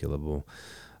inarticulable.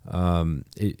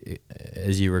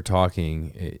 As you were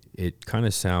talking, it kind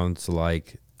of sounds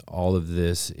like all of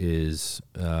this is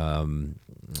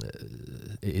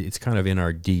it's kind of in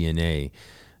our DNA.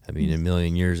 I mean, a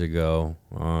million years ago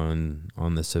on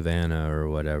the savannah or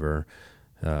whatever,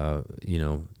 there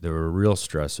were real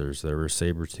stressors. There were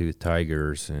saber-toothed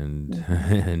tigers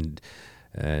and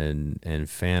and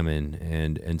famine,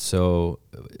 and so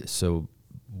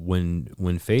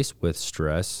when faced with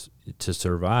stress, to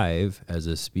survive as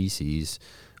a species,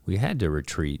 we had to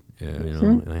retreat,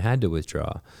 and I had to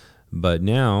withdraw. But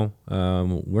now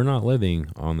we're not living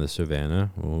on the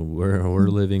savannah. We're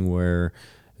living where,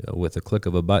 with a click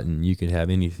of a button, you can have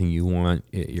anything you want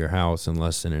at your house in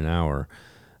less than an hour,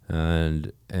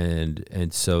 and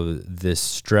so this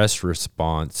stress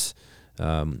response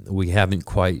we haven't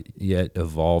quite yet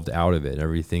evolved out of it.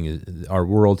 Our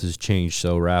world has changed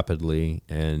so rapidly,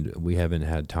 and we haven't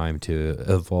had time to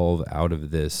evolve out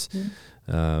of this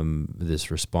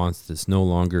this response that's no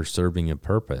longer serving a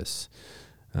purpose.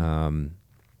 So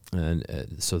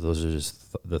those are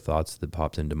just the thoughts that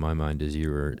popped into my mind as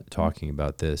you were talking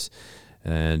about this.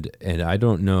 And I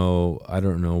don't know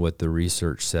what the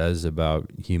research says about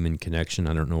human connection.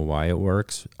 I don't know why it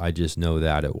works. I just know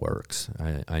that it works.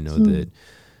 I know that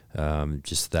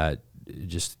just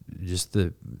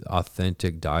the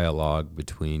authentic dialogue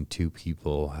between two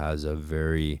people has a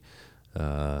very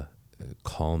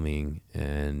calming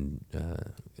and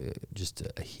just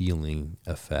a healing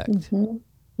effect. Mm-hmm.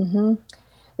 Mm-hmm.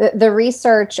 The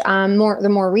research, the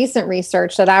more recent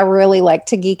research that I really like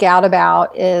to geek out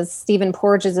about is Stephen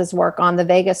Porges' work on the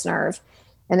vagus nerve,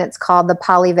 and it's called the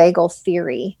polyvagal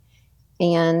theory.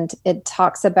 And it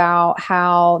talks about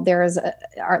how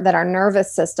that our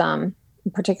nervous system,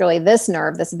 particularly this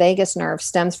vagus nerve,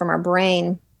 stems from our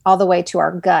brain all the way to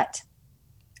our gut.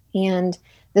 And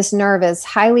this nerve is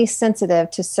highly sensitive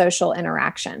to social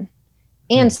interaction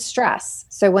and stress.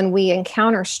 So when we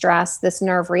encounter stress, this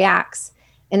nerve reacts,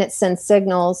 and it sends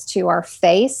signals to our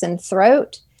face and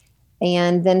throat,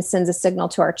 and then sends a signal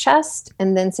to our chest,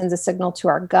 and then sends a signal to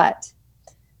our gut.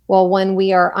 Well, when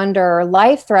we are under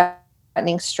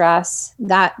life-threatening stress,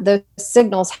 those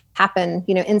signals happen,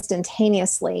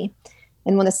 instantaneously.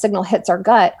 And when the signal hits our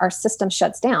gut, our system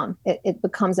shuts down. It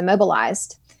becomes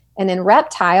immobilized. And in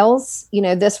reptiles,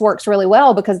 this works really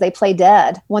well because they play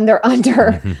dead when they're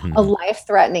under a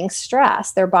life-threatening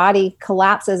stress. Their body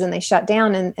collapses and they shut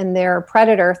down, and their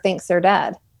predator thinks they're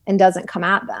dead and doesn't come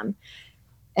at them.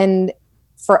 And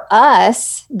for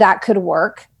us, that could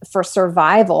work for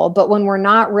survival. But when we're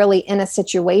not really in a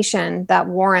situation that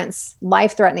warrants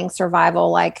life-threatening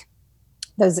survival, like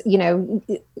those,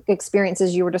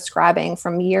 experiences you were describing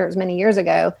from many years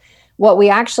ago, what we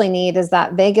actually need is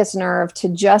that vagus nerve to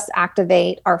just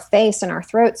activate our face and our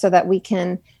throat so that we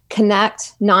can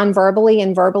connect non-verbally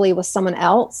and verbally with someone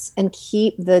else and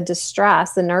keep the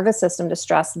distress, the nervous system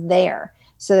distress there,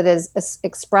 so that it is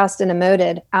expressed and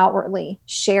emoted outwardly,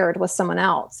 shared with someone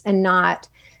else, and not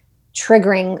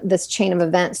triggering this chain of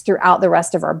events throughout the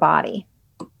rest of our body.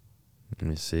 Let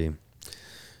me see.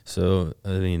 So,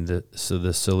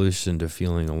 the solution to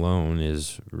feeling alone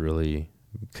is really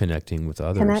connecting with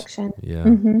others. Connection. Yeah.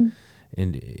 Mm-hmm.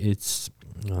 And it's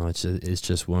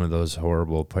just one of those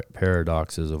horrible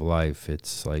paradoxes of life.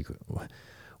 It's like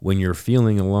when you're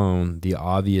feeling alone, the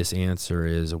obvious answer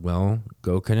is, well,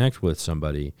 go connect with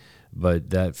somebody.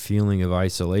 But that feeling of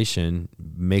isolation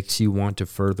makes you want to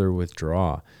further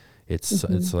withdraw. It's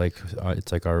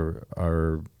like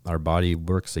our body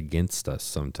works against us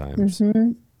sometimes.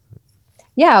 Mm-hmm.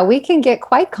 Yeah, we can get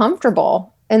quite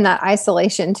comfortable in that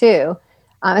isolation too.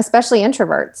 Especially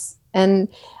introverts. And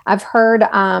I've heard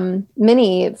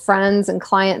many friends and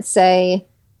clients say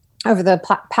over the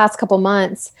past couple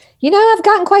months, I've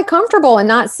gotten quite comfortable in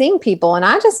not seeing people, and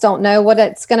I just don't know what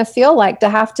it's going to feel like to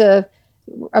have to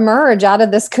emerge out of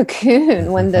this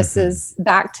cocoon when this is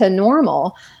back to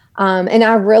normal. And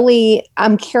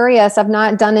I'm curious. I've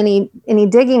not done any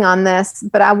digging on this,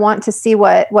 but I want to see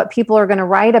what people are going to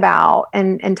write about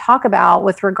and talk about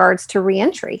with regards to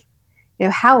reentry.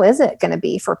 How is it going to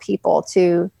be for people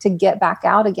to get back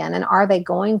out again? And are they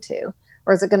going to,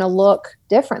 or is it going to look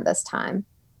different this time?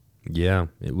 Yeah,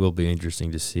 it will be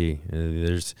interesting to see.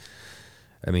 This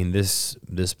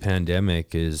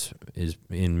pandemic is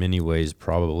in many ways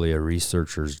probably a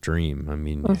researcher's dream. I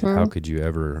mean, how could you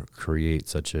ever create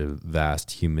such a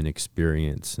vast human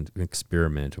experience and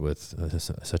experiment with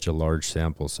such a large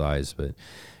sample size? But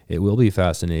it will be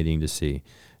fascinating to see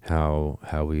how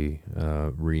we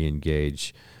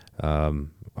re-engage.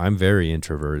 I'm very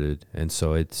introverted, and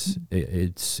so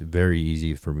it's very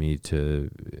easy for me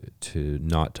to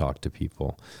not talk to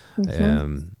people.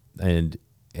 And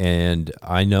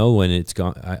I know when it's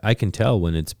gone. I can tell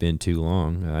when it's been too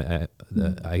long.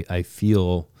 I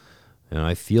feel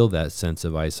that sense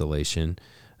of isolation,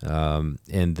 and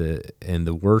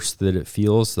the worse that it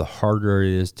feels, the harder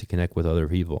it is to connect with other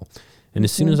people. And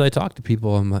as soon as I talk to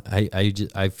people,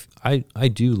 I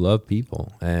do love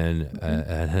people,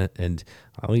 and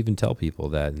I'll even tell people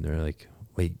that, and they're like,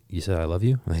 "Wait, you said I love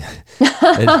you?" I'm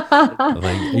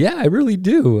like, "Yeah, I really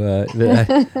do."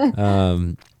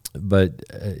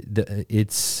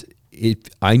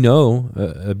 I know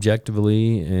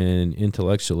objectively and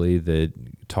intellectually that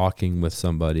talking with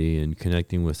somebody and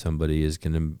connecting with somebody is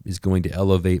going to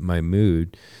elevate my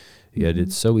mood. Yet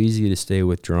it's so easy to stay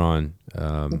withdrawn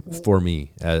for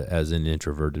me as an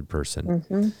introverted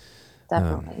person.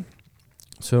 Definitely.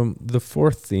 So the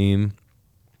fourth theme,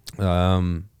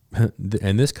 and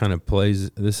this kind of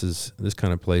plays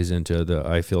into the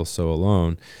I feel so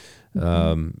alone.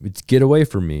 It's get away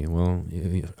from me. Well,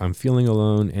 I'm feeling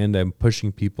alone and I'm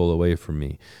pushing people away from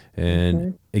me.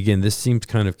 And again, this seems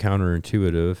kind of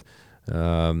counterintuitive.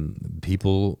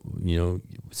 People,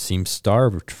 seem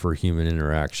starved for human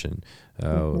interaction,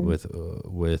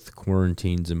 with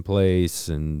quarantines in place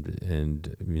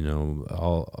and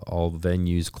all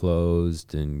venues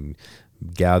closed and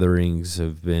gatherings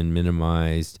have been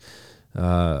minimized.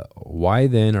 Why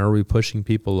then are we pushing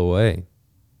people away?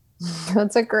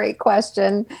 That's a great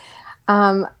question.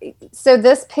 So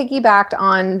this piggybacked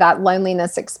on that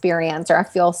loneliness experience, or I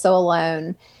feel so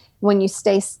alone. When you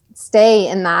stay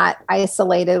in that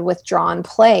isolated, withdrawn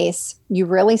place, you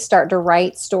really start to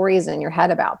write stories in your head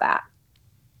about that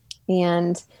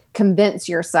and convince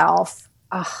yourself,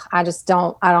 I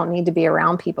don't need to be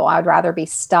around people. I'd rather be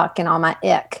stuck in all my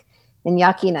ick and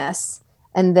yuckiness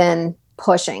and then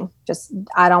pushing. Just,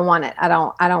 I don't want it. I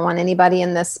don't want anybody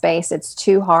in this space. It's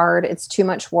too hard. It's too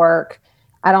much work.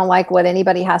 I don't like what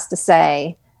anybody has to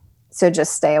say. So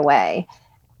just stay away.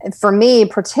 For me,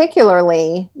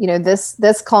 particularly,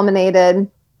 this culminated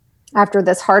after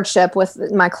this hardship with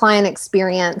my client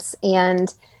experience.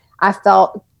 And I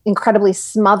felt incredibly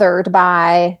smothered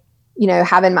by,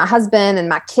 having my husband and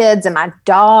my kids and my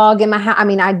dog in my house. I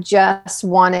mean, I just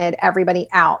wanted everybody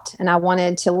out and I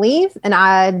wanted to leave and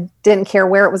I didn't care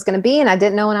where it was going to be. And I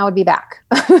didn't know when I would be back.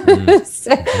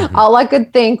 So all I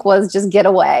could think was just get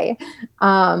away.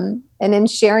 And in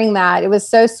sharing that, it was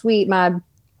so sweet. My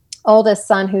oldest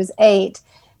son, who's 8,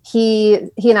 he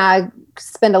and I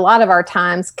spend a lot of our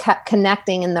times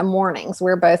connecting in the mornings.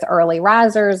 We're both early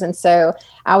risers. And so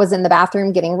I was in the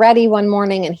bathroom getting ready one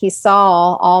morning and he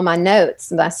saw all my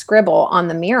notes, my scribble on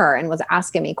the mirror, and was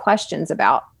asking me questions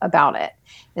about it.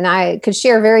 And I could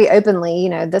share very openly,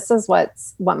 this is what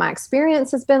my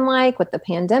experience has been like with the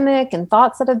pandemic and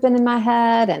thoughts that have been in my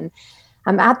head. And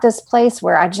I'm at this place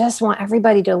where I just want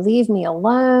everybody to leave me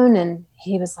alone. And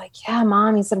he was like, yeah,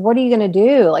 Mom. He said, what are you going to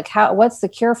do? Like, what's the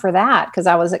cure for that? Because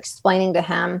I was explaining to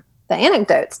him the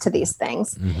anecdotes to these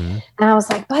things. And I was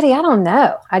like, buddy, I don't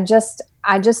know. I just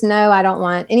know I don't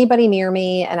want anybody near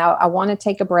me and I want to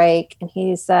take a break. And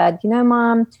he said,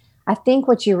 Mom, I think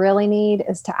what you really need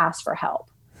is to ask for help.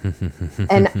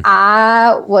 And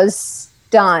I was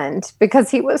stunned because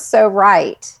he was so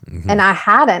right. And I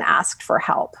hadn't asked for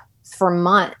help for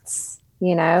months.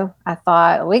 I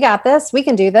thought, we got this, we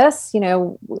can do this,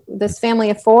 this family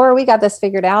of 4, we got this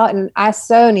figured out. And I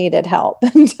so needed help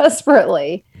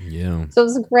desperately. Yeah. So it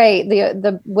was great.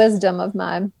 The wisdom of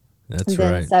my That's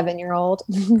right. 7-year-old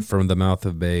From the mouth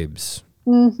of babes.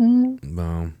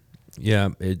 Well, yeah.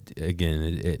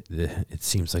 It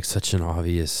seems like such an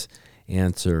obvious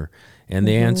answer, and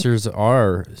the answers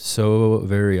are so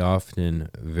very often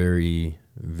very,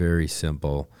 very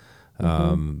simple.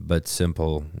 But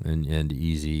simple and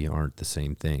easy aren't the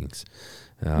same things.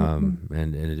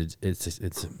 And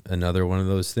it's another one of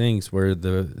those things where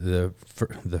the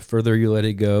further you let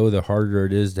it go, the harder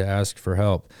it is to ask for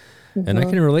help. And I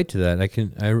can relate to that.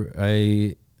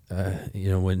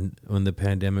 When the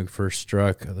pandemic first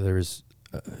struck,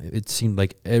 it seemed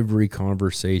like every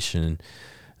conversation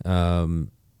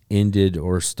ended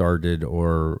or started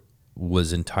or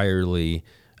was entirely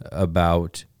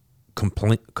about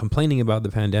complaining about the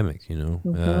pandemic,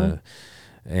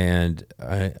 and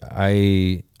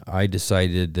I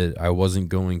decided that I wasn't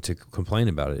going to complain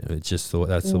about it. It's just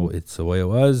it's the way it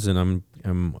was, and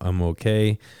I'm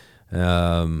okay.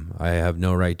 I have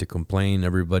no right to complain.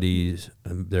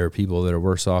 There are people that are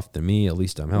worse off than me. At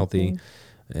least I'm healthy,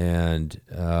 and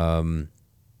the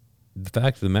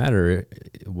fact of the matter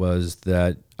was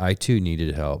that I too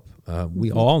needed help.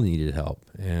 We all needed help,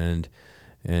 and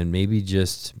maybe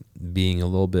just being a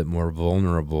little bit more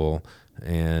vulnerable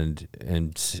and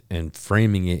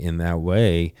framing it in that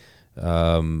way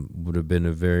would have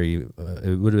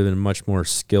been much more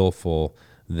skillful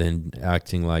than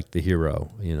acting like the hero,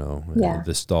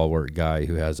 the stalwart guy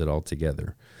who has it all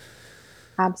together.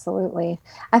 Absolutely.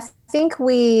 I think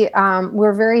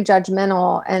we're very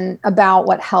judgmental and about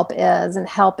what help is, and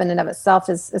help in and of itself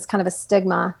is kind of a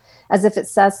stigma, as if it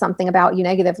says something about you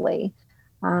negatively.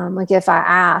 Like if I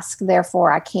ask,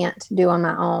 therefore I can't do on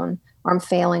my own, or I'm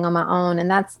failing on my own. And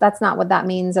that's not what that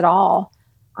means at all.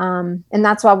 And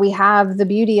that's why we have the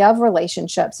beauty of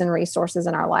relationships and resources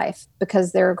in our life,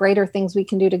 because there are greater things we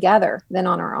can do together than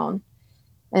on our own.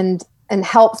 And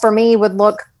help for me would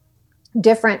look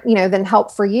different, than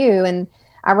help for you. And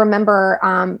I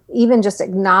remember even just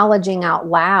acknowledging out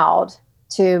loud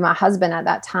to my husband at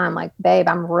that time, like, babe,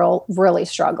 I'm really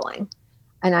struggling.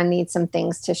 and I need some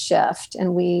things to shift.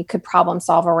 And we could problem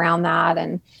solve around that.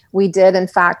 And we did, in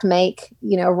fact, make,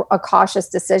 a cautious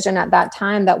decision at that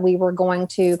time that we were going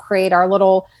to create our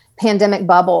little pandemic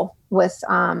bubble with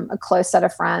a close set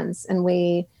of friends. And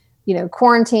we,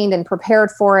 quarantined and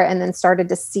prepared for it, and then started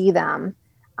to see them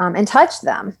and touch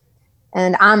them.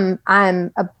 And I'm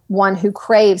one who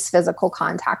craves physical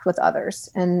contact with others.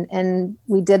 And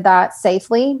we did that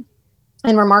safely,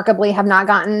 and remarkably have not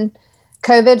gotten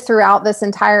COVID throughout this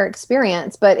entire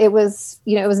experience, but it was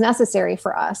necessary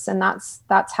for us. And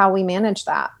that's how we manage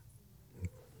that.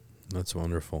 That's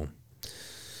wonderful.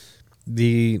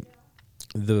 The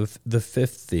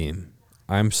fifth theme,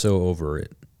 I'm so over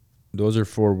it. Those are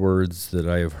 4 words that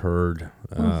I have heard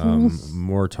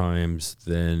more times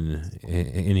than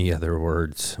any other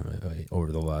words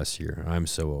over the last year. I'm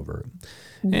so over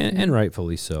it. And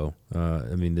rightfully so.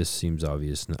 This seems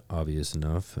obvious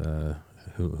enough.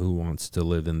 Who wants to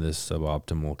live in this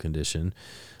suboptimal condition?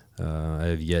 I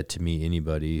have yet to meet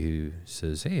anybody who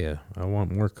says, "Hey, I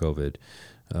want more COVID."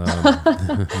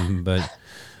 But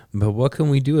what can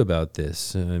we do about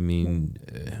this?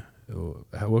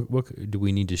 What do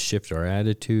we need to shift our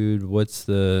attitude? What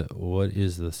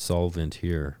is the solvent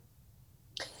here?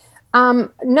 No,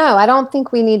 I don't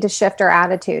think we need to shift our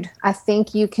attitude. I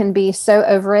think you can be so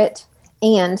over it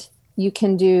and you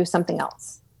can do something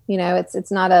else.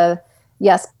 It's not a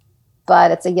yes,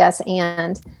 but it's a yes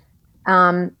and.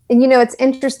 It's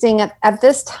interesting at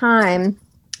this time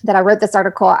that I wrote this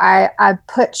article, I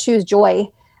put choose joy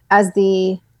as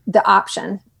the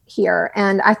option here.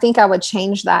 And I think I would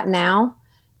change that now,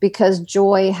 because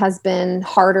joy has been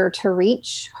harder to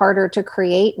reach, harder to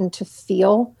create and to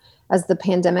feel as the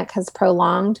pandemic has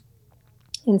prolonged.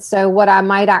 And so what I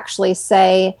might actually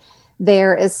say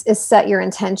there is set your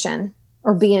intention,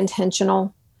 or be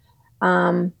intentional.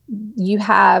 You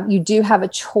do have a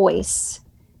choice.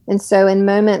 And so in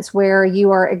moments where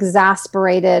you are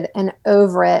exasperated and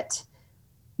over it,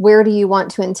 where do you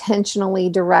want to intentionally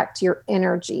direct your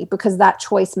energy? Because that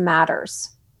choice matters.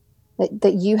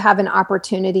 That you have an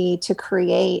opportunity to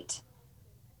create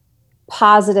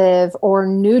positive or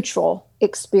neutral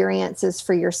experiences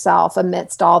for yourself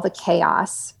amidst all the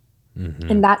chaos. Mm-hmm.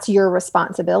 And that's your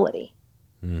responsibility.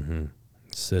 Mm-hmm.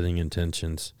 Setting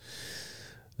intentions.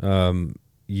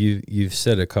 You've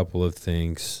said a couple of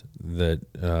things that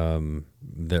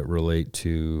relate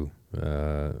to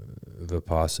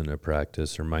Vipassana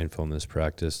practice or mindfulness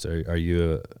practice. Are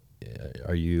you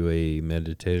a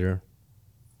meditator?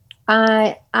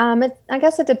 I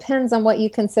guess it depends on what you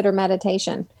consider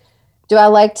meditation. Do I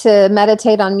like to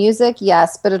meditate on music?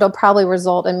 Yes, but it'll probably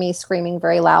result in me screaming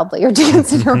very loudly or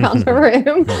dancing around the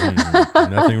room.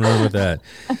 Nothing wrong with that.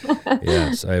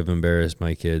 Yes, I have embarrassed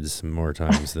my kids more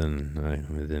times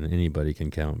than anybody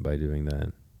can count by doing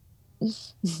that.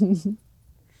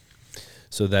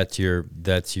 So that's your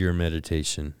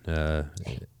meditation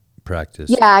practice.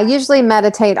 Yeah, I usually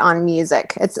meditate on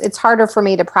music. It's harder for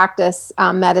me to practice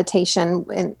meditation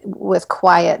with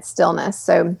quiet stillness.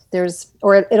 So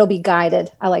it'll be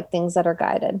guided. I like things that are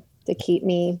guided to keep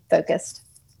me focused.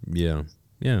 Yeah.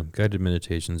 Guided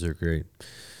meditations are great.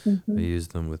 Mm-hmm. I use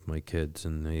them with my kids,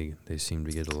 and they seem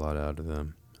to get a lot out of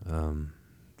them.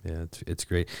 Yeah, it's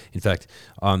great. In fact,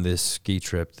 on this ski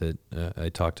trip that I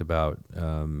talked about,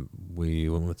 we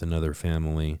went with another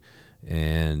family,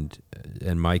 and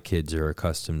my kids are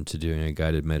accustomed to doing a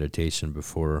guided meditation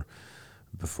before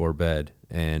bed,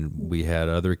 and we had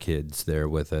other kids there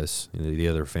with us, the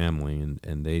other family,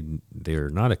 and they're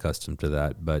not accustomed to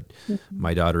that, but mm-hmm.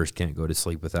 my daughters can't go to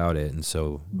sleep without it, and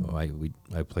so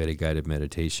mm-hmm. I played a guided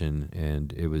meditation,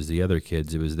 and it was the other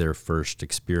kids, it was their first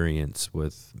experience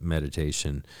with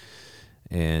meditation,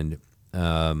 and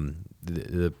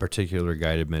the particular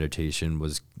guided meditation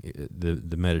was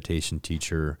the meditation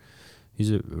teacher. He's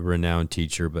a renowned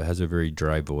teacher, but has a very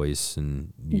dry voice,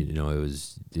 and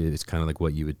it's kind of like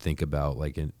what you would think about,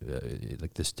 like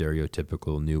like the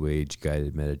stereotypical New Age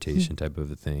guided meditation type of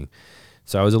a thing.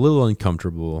 So I was a little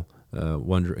uncomfortable,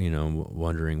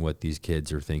 wondering what these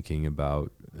kids are thinking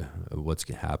about what's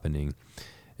happening.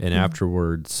 And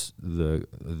afterwards, the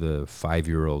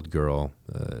 5-year-old girl,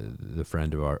 the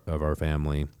friend of our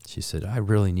family, she said, "I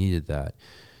really needed that."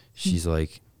 She's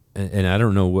like. And I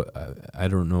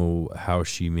don't know how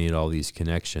she made all these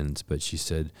connections, but she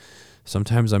said,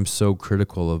 sometimes I'm so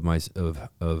critical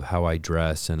of how I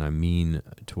dress, and I'm mean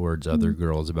towards other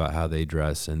girls about how they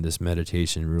dress, and this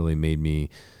meditation really made me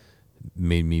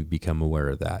become aware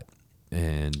of that.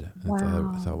 And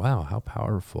I thought, wow, how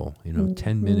powerful!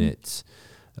 10 minutes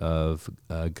of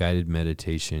guided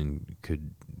meditation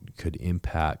could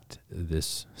impact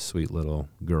this sweet little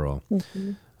girl.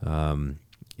 Mm-hmm.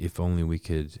 if only we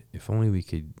could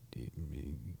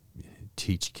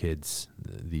teach kids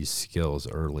these skills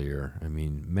earlier. I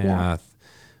mean, math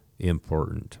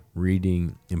important,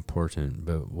 reading important,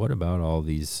 but what about all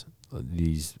these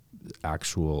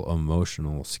actual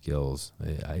emotional skills?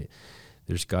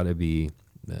 There's got to be.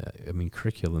 I mean,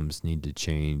 curriculums need to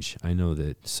change. I know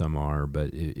that some are,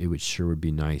 but it would sure would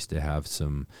be nice to have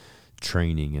some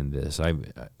training in this.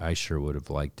 I sure would have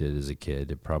liked it as a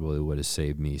kid. It probably would have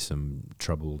saved me some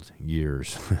troubled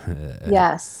years.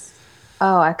 Yes.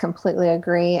 Oh, I completely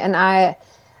agree. And I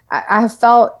have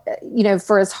felt,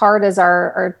 for as hard as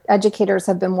our educators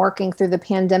have been working through the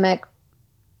pandemic,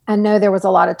 I know there was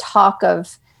a lot of talk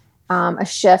of a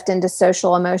shift into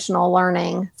social emotional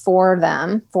learning for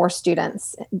them, for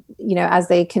students, as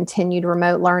they continued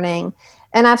remote learning.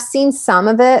 And I've seen some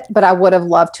of it, but I would have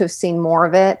loved to have seen more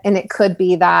of it. And it could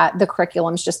be that the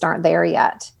curriculums just aren't there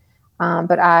yet.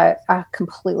 But I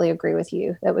completely agree with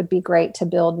you. It would be great to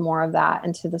build more of that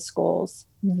into the schools.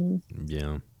 Mm-hmm.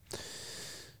 Yeah.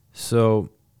 So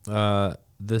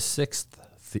the sixth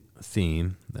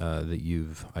theme that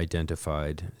you've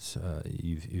identified,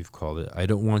 you've called it, I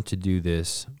don't want to do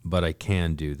this, but I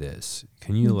can do this.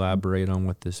 Can you elaborate on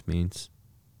what this means?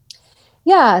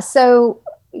 Yeah. So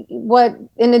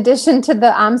in addition to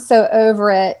the I'm so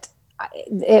over it,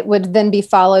 it would then be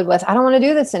followed with, I don't want to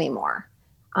do this anymore.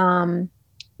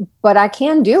 But I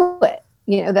can do it.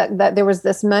 That there was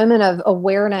this moment of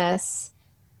awareness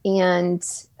and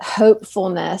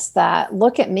hopefulness that,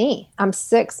 look at me, I'm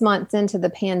 6 months into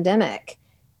the pandemic.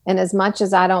 And as much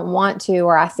as I don't want to,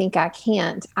 or I think I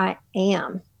can't, I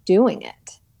am doing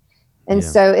it. And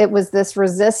so it was this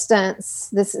resistance,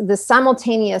 this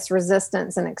simultaneous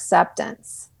resistance and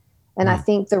acceptance. And I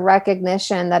think the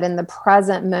recognition that in the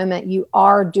present moment, you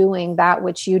are doing that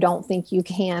which you don't think you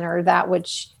can, or that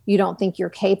which you don't think you're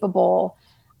capable.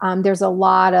 There's a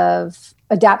lot of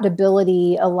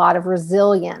adaptability, a lot of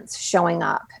resilience showing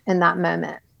up in that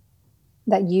moment,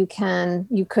 that you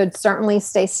could certainly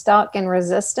stay stuck in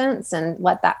resistance and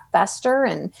let that fester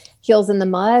and heels in the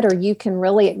mud, or you can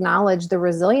really acknowledge the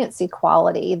resiliency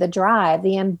quality, the drive,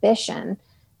 the ambition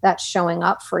that's showing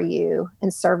up for you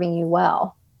and serving you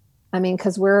well. I mean,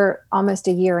 because we're almost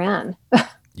a year in.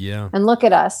 Yeah. And look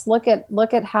at us. Look at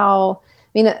how,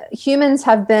 humans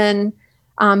have been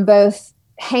both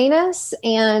heinous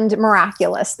and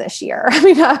miraculous this year.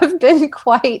 I've been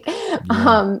quite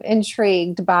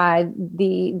intrigued by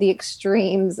the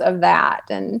extremes of that.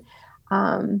 And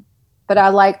but I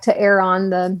like to err on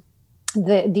the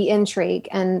intrigue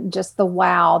and just the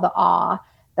wow, the awe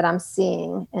that I'm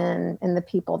seeing in the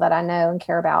people that I know and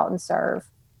care about and serve.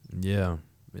 Yeah.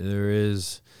 There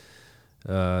is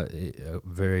a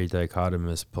very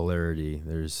dichotomous polarity.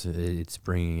 It's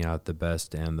bringing out the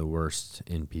best and the worst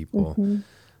in people,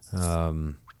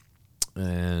 and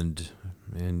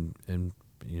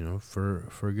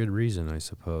for good reason, I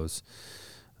suppose.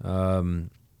 And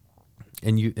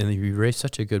you raised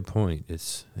such a good point.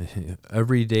 It's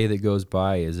every day that goes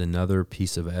by is another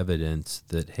piece of evidence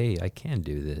that, hey, I can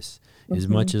do this. As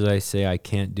much as I say I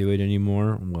can't do it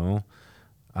anymore, well,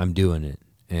 I'm doing it.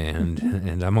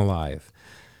 And I'm alive,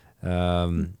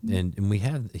 and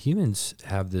humans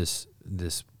have this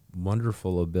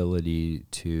wonderful ability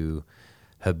to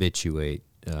habituate,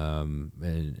 and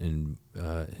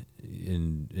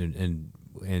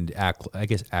I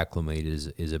guess acclimate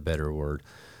is a better word.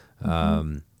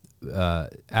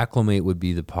 Acclimate would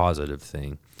be the positive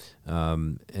thing,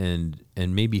 and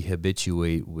maybe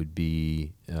habituate would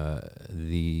be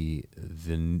the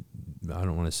I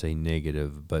don't want to say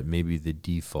negative, but maybe the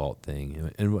default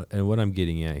thing. And what I'm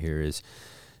getting at here is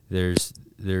there's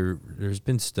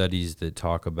been studies that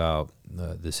talk about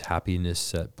this happiness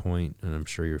set point, and I'm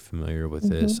sure you're familiar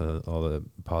with this, all the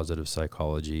positive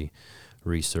psychology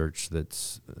research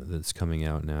that's coming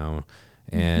out now.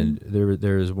 And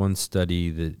there is one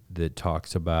study that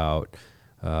talks about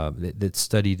that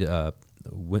studied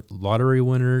lottery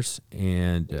winners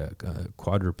and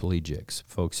quadriplegics,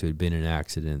 folks who had been in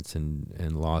accidents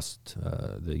and lost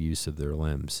the use of their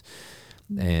limbs,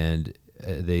 and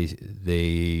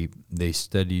they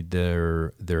studied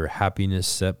their happiness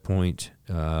set point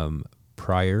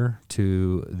prior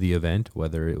to the event,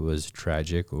 whether it was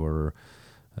tragic or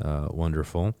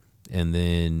wonderful, and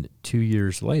then 2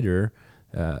 years later,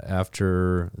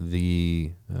 after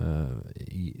the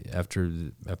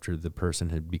person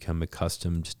had become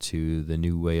accustomed to the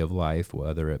new way of life,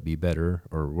 whether it be better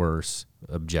or worse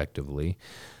objectively,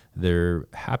 their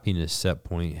happiness set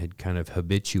point had kind of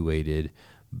habituated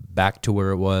back to where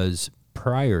it was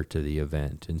prior to the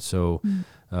event. And so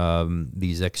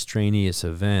these extraneous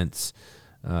events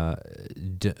uh,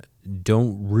 d-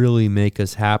 don't really make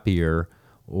us happier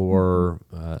or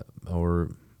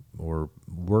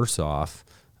worse off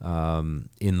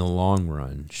in the long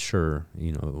run. Sure,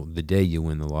 the day you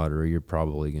win the lottery, you're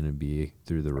probably going to be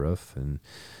through the roof, and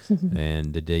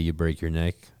the day you break your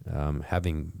neck,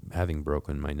 having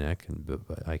broken my neck,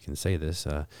 but I can say this,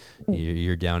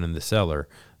 you're down in the cellar.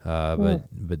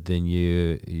 But then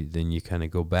you kind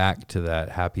of go back to that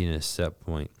happiness set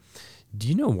point. Do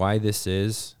you know why this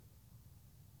is?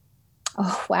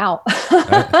 Oh, wow.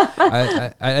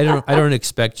 I don't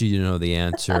expect you to know the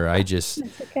answer. I just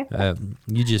Okay.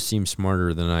 you just seem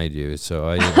smarter than I do.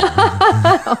 So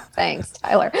Oh, thanks,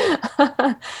 Tyler.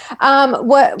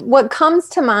 What comes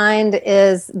to mind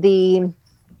is the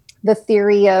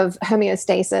theory of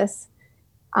homeostasis.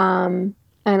 And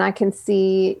I can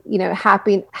see,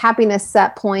 happiness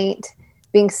set point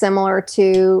being similar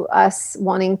to us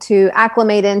wanting to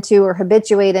acclimate into or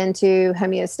habituate into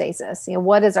homeostasis.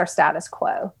 What is our status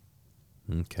quo?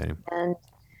 Okay. And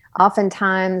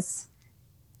oftentimes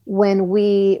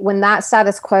when that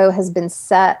status quo has been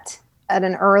set at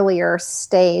an earlier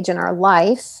stage in our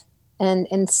life and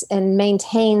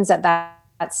maintains at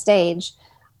that stage,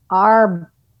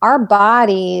 our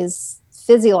body's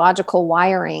physiological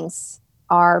wirings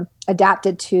are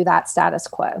adapted to that status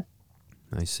quo.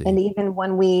 I see. And even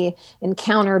when we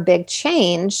encounter big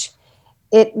change,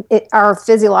 our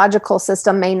physiological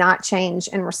system may not change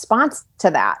in response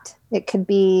to that. It could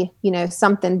be,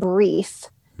 something brief,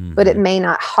 but it may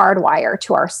not hardwire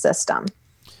to our system.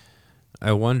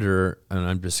 I wonder, and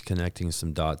I'm just connecting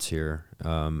some dots here,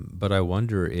 but I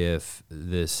wonder if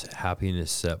this happiness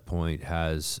set point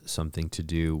has something to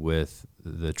do with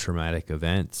the traumatic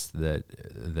events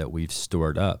that we've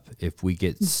stored up. If we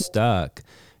get stuck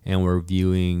and we're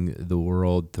viewing the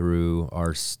world through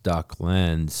our stuck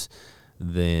lens,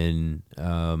 then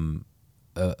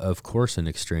of course an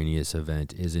extraneous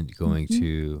event isn't going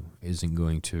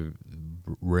to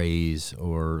raise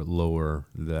or lower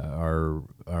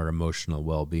our emotional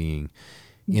well-being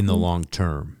in the long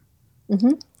term.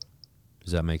 Does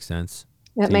that make sense?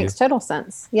 It makes total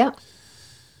sense. Yeah.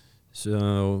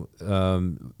 So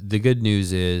the good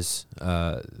news is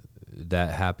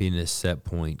that happiness set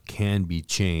point can be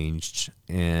changed,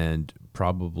 and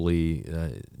probably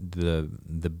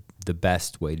the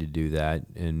best way to do that,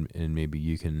 and maybe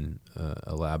you can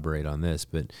elaborate on this,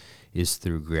 but is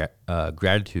through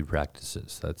gratitude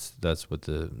practices. That's what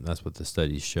the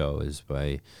studies show, is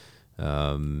by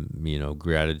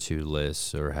gratitude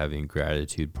lists or having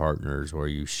gratitude partners where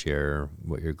you share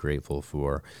what you're grateful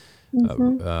for.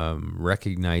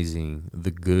 Recognizing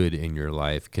the good in your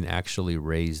life can actually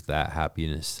raise that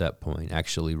happiness set point,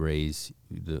 actually raise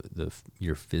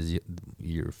your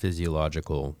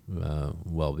physiological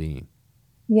well-being.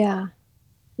 Yeah.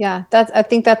 I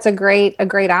think that's a great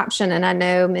option. And I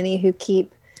know many who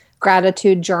keep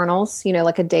gratitude journals,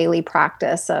 like a daily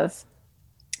practice of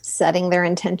setting their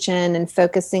intention and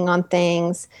focusing on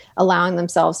things, allowing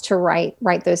themselves to write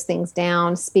those things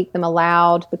down, speak them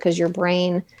aloud, because your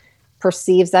brain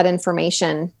perceives that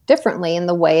information differently in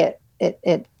the way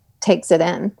it takes it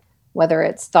in, whether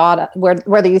it's thought,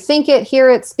 whether you think it, hear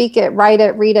it, speak it, write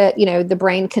it, read it, the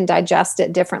brain can digest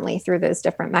it differently through those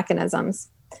different mechanisms.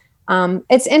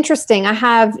 It's interesting.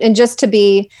 And just to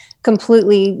be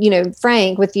completely,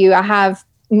 frank with you, I have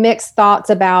mixed thoughts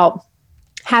about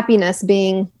happiness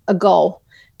being a goal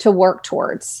to work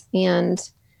towards. And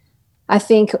I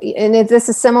think, this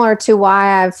is similar to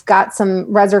why I've got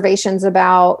some reservations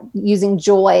about using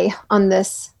joy on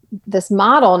this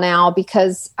model now,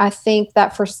 because I think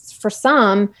that for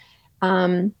some,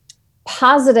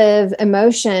 positive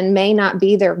emotion may not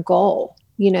be their goal.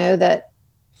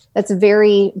 That's a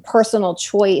very personal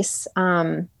choice,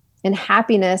 and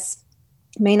happiness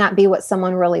may not be what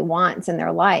someone really wants in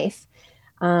their life.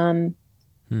 And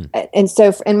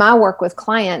so in my work with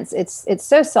clients, it's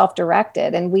so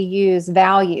self-directed, and we use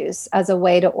values as a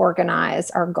way to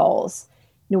organize our goals.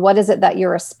 What is it that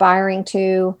you're aspiring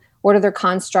to? What are the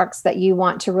constructs that you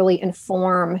want to really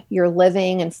inform your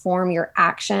living, inform your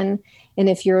action? And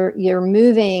if you're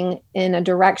moving in a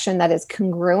direction that is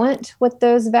congruent with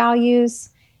those values,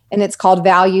 and it's called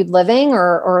valued living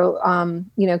or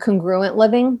congruent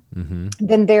living,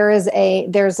 then there's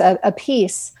a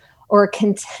peace or a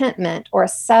contentment or a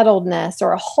settledness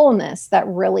or a wholeness that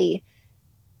really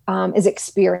is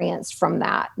experienced from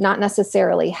that, not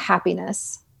necessarily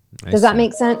happiness. Does that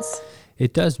make sense?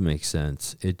 It does make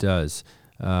sense. It does.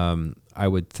 I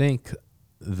would think,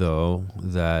 though,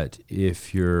 that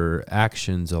if your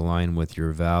actions align with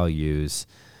your values,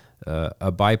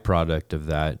 a byproduct of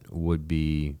that would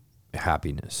be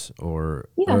happiness, or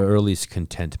Yeah. at least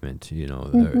contentment,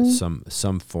 or Hmm.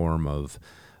 some form of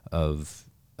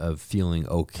feeling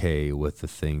okay with the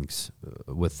things,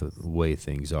 with the way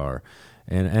things are.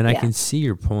 And I can Yes. see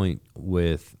your point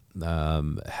with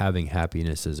having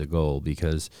happiness as a goal,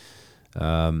 because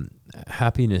um,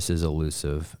 happiness is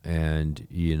elusive, and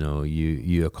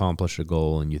you accomplish a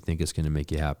goal and you think it's going to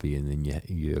make you happy, and then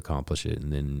you accomplish it,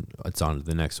 and then it's on to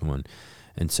the next one.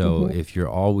 And so Hmm. if you're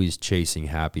always chasing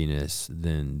happiness,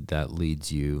 then that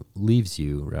leaves you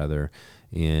rather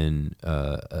in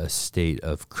a state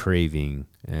of craving,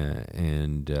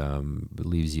 and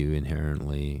leaves you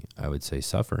inherently, I would say,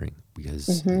 suffering,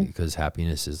 because Hmm.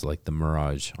 happiness is like the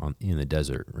mirage in the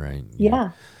desert, right? You're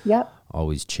Yeah. Yep.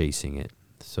 always chasing it.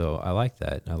 So I like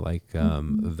that. I like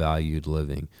Hmm. valued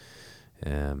living.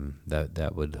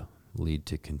 That would lead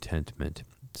to contentment.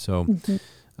 So Hmm.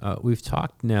 we've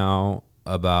talked now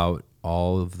about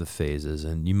all of the phases,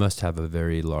 and you must have a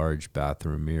very large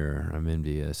bathroom mirror. I'm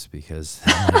envious, because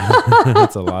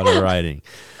it's a lot of writing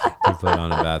to put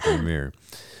on a bathroom mirror.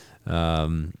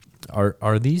 Um,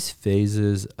 are these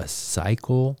phases a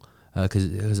cycle?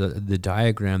 Because the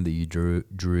diagram that you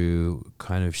drew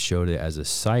kind of showed it as a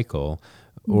cycle,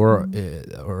 or Hmm.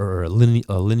 a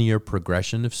linear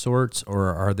progression of sorts,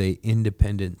 or are they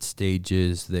independent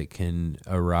stages that can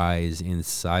arise in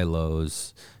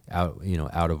silos,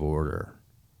 out of order?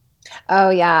 Oh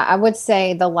yeah, I would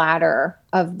say the latter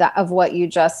of what you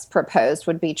just proposed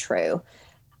would be true.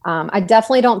 I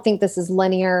definitely don't think this is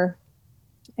linear,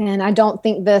 and I don't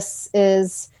think this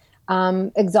is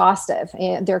exhaustive.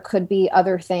 And there could be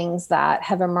other things that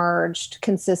have emerged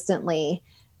consistently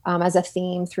as a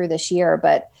theme through this year,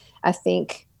 but I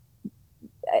think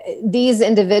these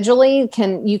individually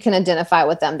can you can identify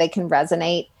with them. They can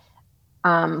resonate.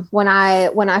 When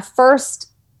I first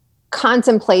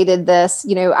contemplated this,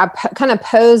 I kind of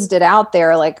posed it out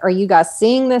there like, are you guys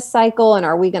seeing this cycle? And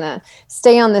are we going to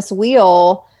stay on this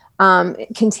wheel,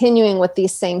 continuing with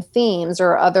these same themes,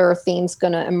 or are other themes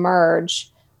going to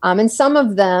emerge? And some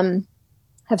of them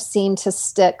have seemed to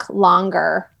stick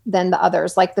longer than the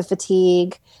others, like the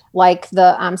fatigue, like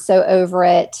the I'm so over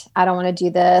it. I don't want to do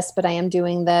this, but I am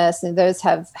doing this. And those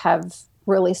have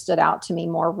really stood out to me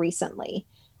more recently.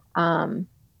 Um,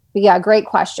 but yeah, great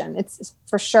question. It's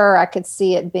for sure I could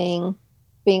see it being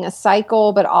a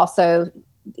cycle, but also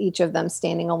each of them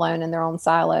standing alone in their own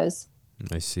silos.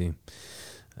 I see.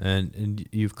 And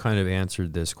you've kind of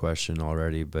answered this question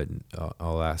already, but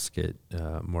I'll ask it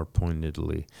more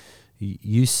pointedly.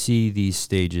 You see these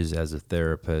stages as a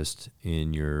therapist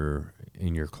in your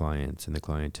clients and the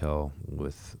clientele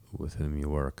with whom you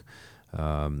work,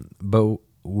 but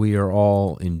we are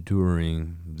all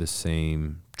enduring the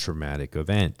same traumatic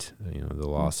event. The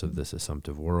loss of Mhm. this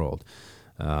assumptive world.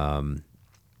 Um,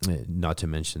 Not to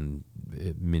mention,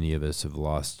 many of us have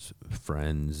lost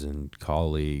friends and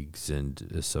colleagues and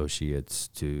associates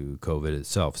to COVID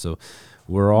itself. So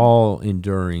we're all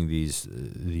enduring these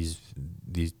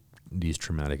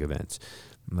traumatic events.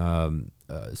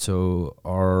 So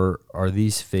are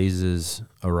these phases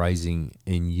arising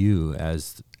in you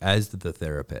as the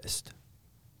therapist?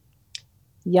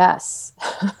 Yes.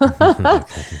 Okay.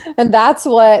 And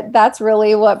that's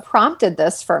really what prompted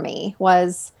this for me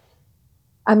was,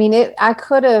 I mean, I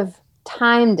could have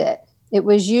timed it. It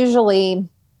was usually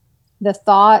the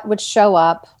thought would show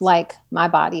up like my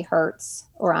body hurts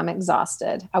or I'm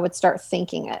exhausted. I would start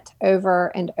thinking it over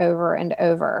and over and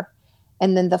over.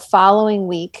 And then the following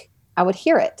week, I would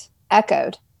hear it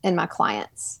echoed in my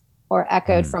clients or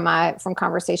echoed Hmm. from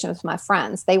conversations with my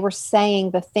friends. They were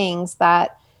saying the things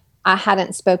that I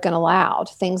hadn't spoken aloud,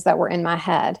 things that were in my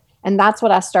head. And that's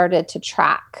what I started to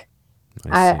track.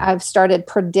 I see. I've started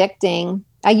predicting.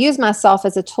 I use myself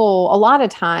as a tool a lot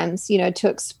of times, to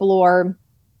explore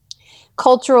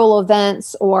cultural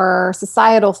events or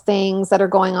societal things that are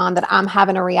going on that I'm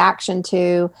having a reaction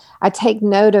to. I take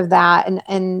note of that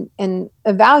and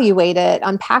evaluate it,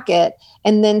 unpack it,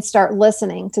 and then start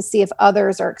listening to see if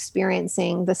others are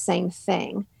experiencing the same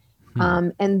thing. Hmm.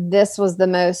 And this was the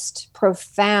most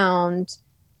profound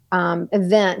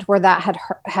event where that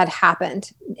had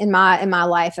happened in my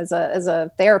life as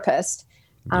a therapist,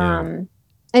 Yeah. um,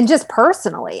 and just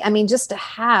personally. I mean, just to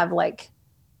have like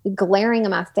glaring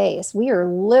in my face. We are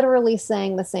literally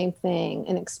saying the same thing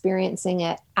and experiencing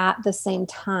it at the same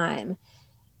time.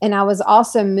 And I was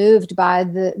also moved by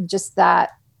the just that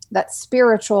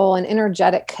spiritual and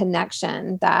energetic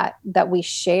connection that we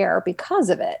share because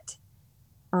of it.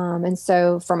 And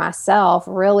so for myself,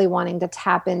 really wanting to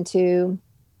tap into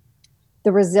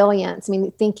the resilience. I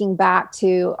mean, thinking back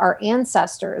to our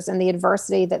ancestors and the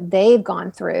adversity that they've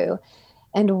gone through,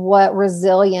 and what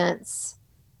resilience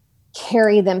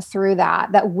carry them through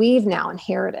that we've now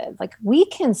inherited. Like, we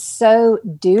can so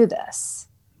do this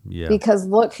Yeah. because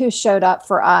look who showed up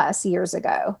for us years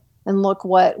ago, and look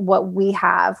what we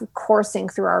have coursing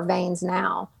through our veins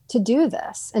now to do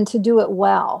this and to do it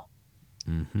well.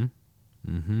 Mm-hmm.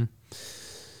 Mm-hmm.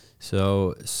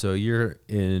 So you're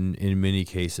in many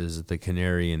cases the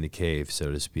canary in the cave,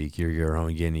 so to speak. You're your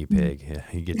own guinea pig.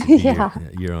 You get to be Yeah.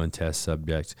 your own test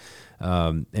subject.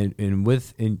 And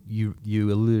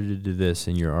you alluded to this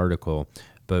in your article,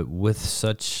 but with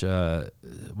such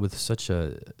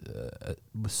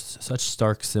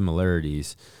stark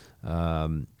similarities,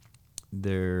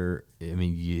 you're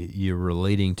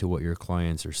relating to what your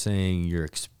clients are saying. You're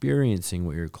experiencing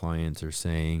what your clients are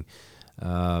saying.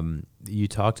 You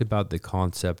talked about the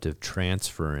concept of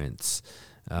transference.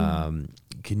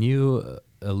 Can you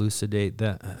elucidate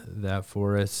that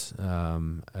for us?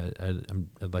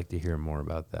 I'd like to hear more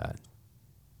about that.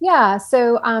 Yeah.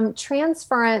 So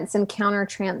transference and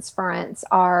countertransference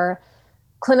are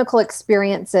clinical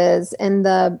experiences in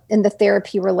the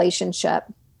therapy relationship.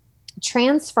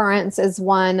 Transference is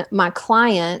when my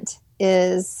client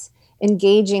is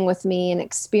engaging with me and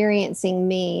experiencing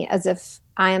me as if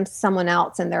I am someone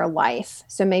else in their life.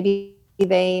 So maybe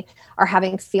they are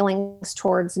having feelings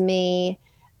towards me,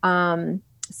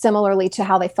 similarly to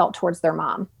how they felt towards their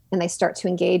mom, and they start to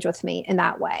engage with me in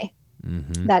that way.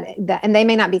 Mm-hmm. And they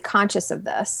may not be conscious of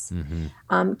this.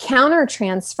 Mm-hmm.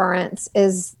 Countertransference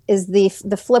is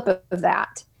the flip of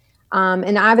that.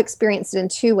 And I've experienced it in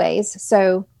two ways.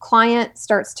 So client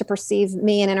starts to perceive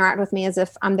me and interact with me as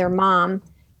if I'm their mom.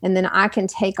 And then I can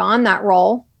take on that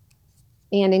role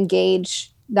and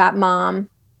engage that mom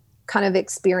kind of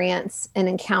experience and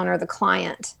encounter the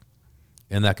client.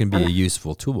 And that can be a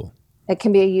useful tool. It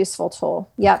can be a useful tool.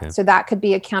 Yep. Okay. So that could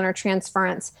be a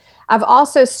countertransference. I've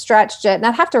also stretched it, and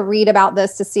I'd have to read about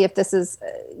this to see if this is,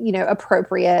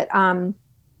 appropriate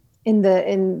in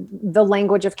the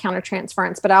language of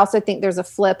countertransference. But I also think there's a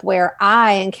flip where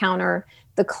I encounter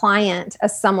the client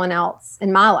as someone else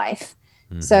in my life.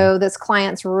 Mm-hmm. So this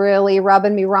client's really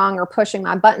rubbing me wrong or pushing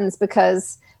my buttons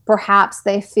because perhaps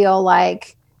they feel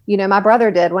like, my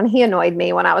brother did when he annoyed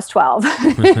me when I was 12.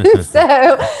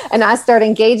 And I start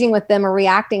engaging with them or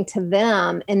reacting to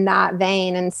them in that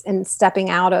vein and stepping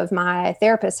out of my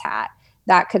therapist hat.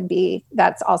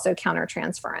 That's also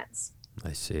countertransference.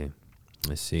 I see.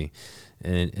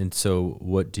 And so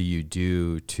what do you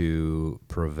do to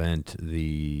prevent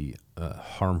the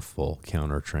harmful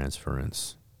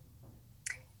countertransference?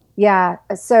 Yeah.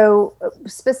 So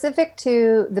specific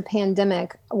to the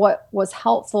pandemic, what was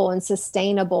helpful and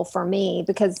sustainable for me,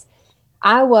 because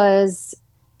I was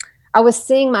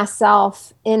seeing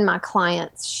myself in my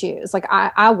client's shoes. Like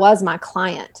I was my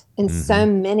client in mm-hmm. so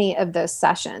many of those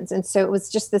sessions. And so it was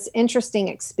just this interesting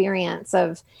experience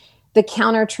of the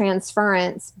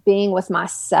countertransference being with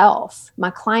myself. My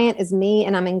client is me,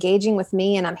 and I'm engaging with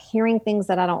me, and I'm hearing things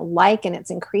that I don't like, and it's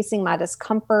increasing my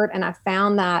discomfort. And I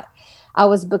found that I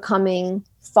was becoming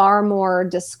far more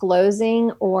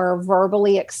disclosing or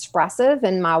verbally expressive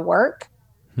in my work,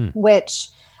 which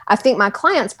I think my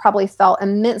clients probably felt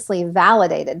immensely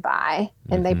validated by,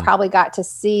 and they probably got to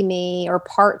see me or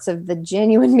parts of the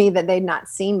genuine me that they'd not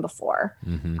seen before.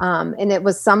 And it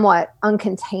was somewhat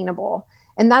uncontainable.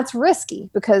 And that's risky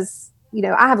because,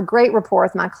 I have a great rapport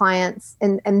with my clients,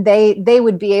 and they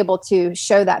would be able to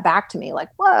show that back to me like,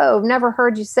 whoa, never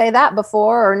heard you say that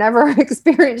before, or never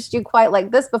experienced you quite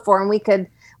like this before. And we could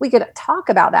talk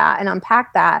about that and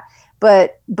unpack that.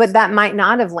 But that might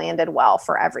not have landed well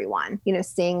for everyone,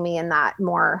 seeing me in that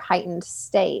more heightened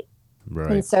state.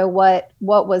 Right. And so what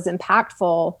was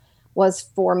impactful was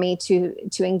for me to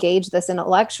engage this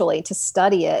intellectually, to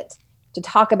study it, to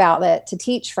talk about it, to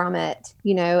teach from it,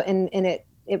 and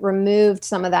it removed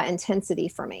some of that intensity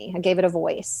for me. I gave it a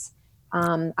voice.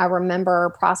 I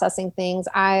remember processing things.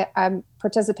 I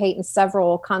participate in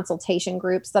several consultation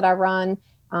groups that I run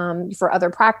for other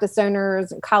practice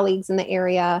owners and colleagues in the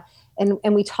area.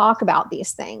 And we talk about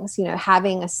these things,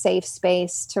 having a safe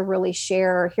space to really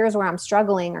share, here's where I'm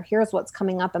struggling, or here's what's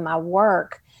coming up in my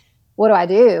work. What do I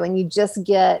do? And you just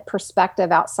get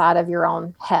perspective outside of your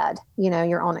own head,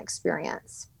 your own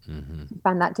experience. I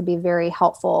find that to be very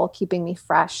helpful, keeping me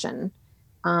fresh and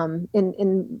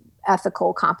in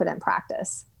ethical, competent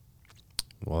practice.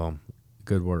 Well,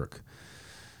 good work.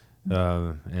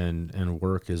 And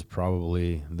work is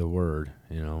probably the word,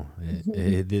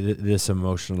 this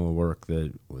emotional work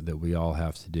that we all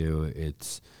have to do.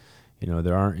 It's,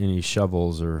 there aren't any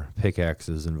shovels or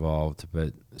pickaxes involved,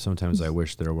 but sometimes I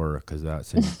wish there were, because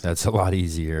that's a lot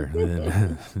easier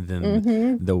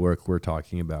than the work we're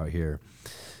talking about here.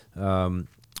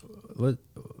 Let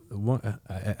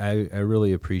I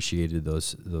really appreciated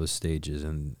those stages,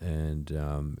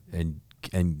 and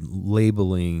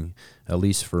labeling, at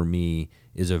least for me,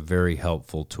 is a very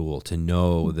helpful tool to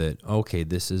know that, okay,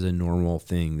 this is a normal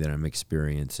thing that I'm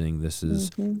experiencing. This is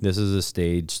a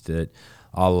stage that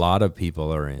a lot of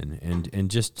people are in, and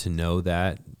just to know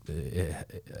that,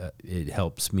 it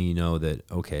helps me know that,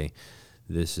 okay,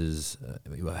 this is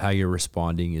how you're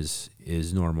responding is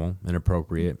normal and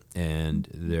appropriate, and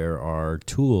there are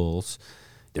tools,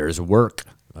 there's work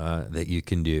that you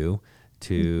can do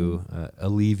to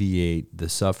alleviate the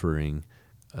suffering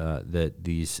that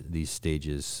these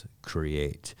stages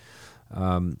create.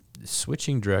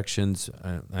 Switching directions,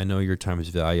 I know your time is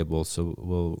valuable, so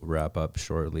we'll wrap up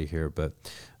shortly here, but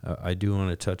I do want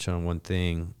to touch on one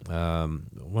thing.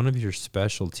 One of your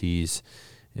specialties,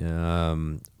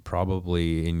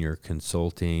 probably in your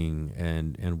consulting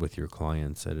and with your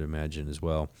clients, I'd imagine as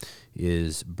well,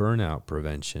 is burnout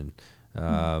prevention.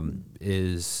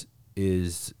 Is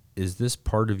this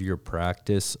part of your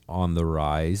practice on the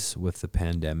rise with the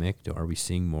pandemic? Are we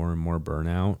seeing more and more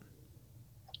burnout?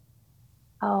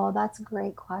 Oh, that's a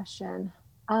great question.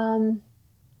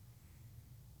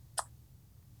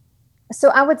 So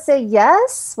I would say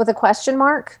yes, with a question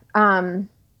mark. In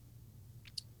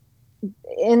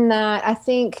that, I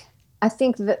think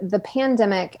the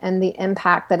pandemic and the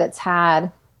impact that it's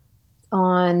had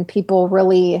on people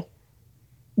really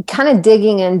kind of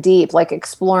digging in deep, like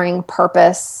exploring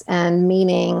purpose and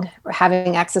meaning,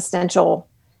 having existential,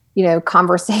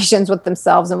 conversations with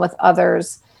themselves and with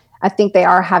others. I think they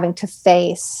are having to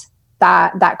face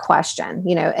that question.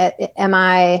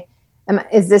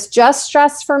 Is this just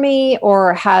stress for me,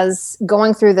 or has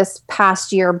going through this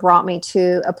past year brought me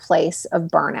to a place of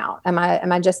burnout? Am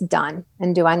I just done?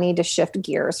 And do I need to shift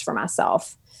gears for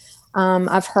myself?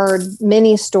 I've heard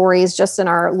many stories just in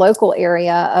our local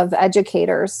area of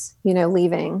educators,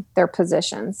 leaving their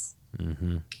positions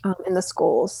in the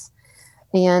schools.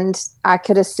 And I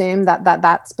could assume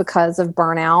that's because of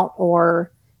burnout,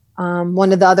 or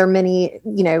one of the other many,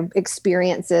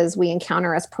 experiences we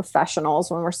encounter as professionals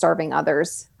when we're serving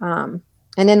others. And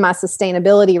in my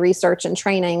sustainability research and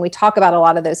training, we talk about a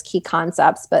lot of those key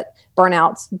concepts, but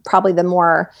burnout's probably the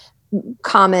more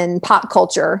common pop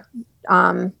culture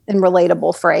and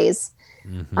relatable phrase.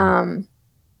 I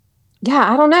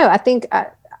don't know. I think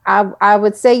I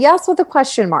would say yes with a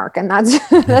question mark, and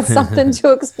that's something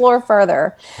to explore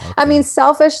further. Okay. I mean,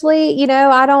 selfishly,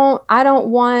 I don't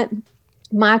want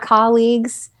my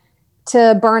colleagues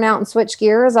to burn out and switch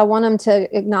gears. I want them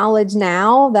to acknowledge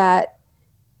now that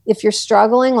if you're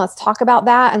struggling, let's talk about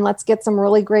that, and let's get some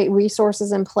really great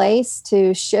resources in place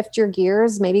to shift your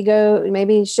gears,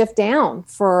 maybe shift down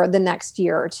for the next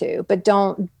year or two, but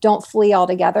don't flee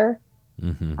altogether.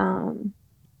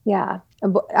 Yeah.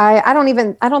 I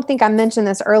don't think I mentioned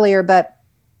this earlier, but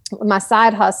my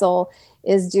side hustle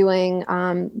is doing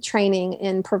training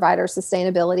in provider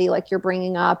sustainability, like you're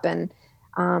bringing up. And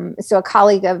so a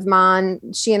colleague of mine,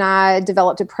 she and I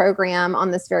developed a program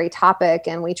on this very topic,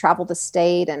 and we travel the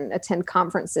state and attend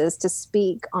conferences to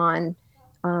speak on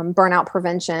burnout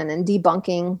prevention and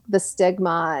debunking the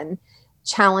stigma and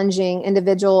challenging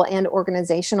individual and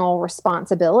organizational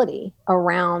responsibility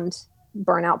around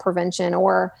burnout prevention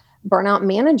or burnout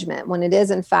management when it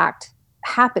is in fact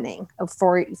happening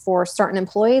for certain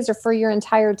employees or for your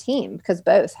entire team, because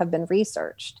both have been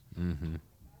researched.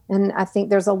 And I think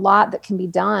there's a lot that can be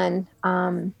done,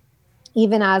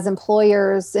 even as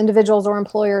individuals or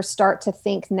employers start to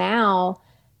think now,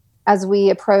 as we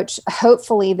approach,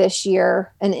 hopefully this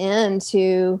year, an end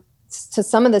to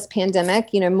some of this pandemic,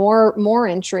 more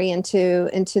entry into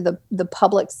the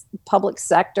public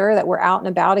sector, that we're out and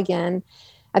about again.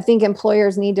 I think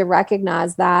employers need to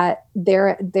recognize that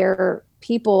their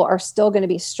people are still going to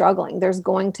be struggling. There's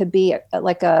going to be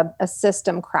a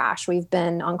system crash. We've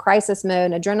been on crisis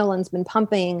mode, adrenaline's been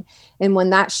pumping. And when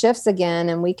that shifts again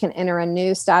and we can enter a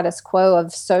new status quo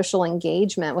of social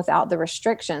engagement without the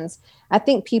restrictions, I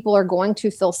think people are going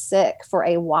to feel sick for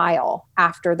a while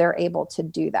after they're able to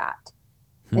do that.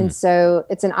 And so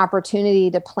it's an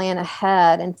opportunity to plan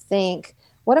ahead and think,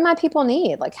 what do my people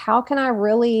need? Like, how can I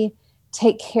really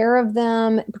take care of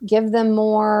them, give them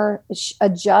more,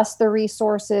 adjust the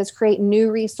resources, create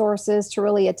new resources to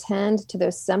really attend to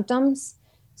those symptoms,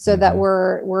 so that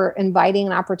we're inviting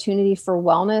an opportunity for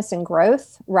wellness and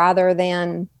growth rather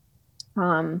than,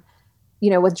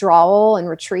 withdrawal and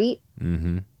retreat.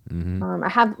 I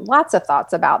have lots of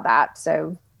thoughts about that.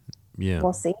 So Yeah.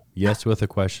 We'll see. Yes, with a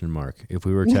question mark. If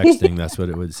we were texting, that's what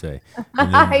it would say.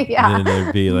 And then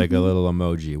there'd be like a little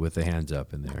emoji with the hands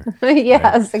up in there. Right?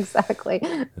 Yes, exactly.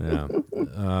 Yeah.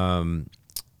 Um,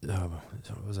 so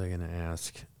what was I going to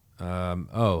ask?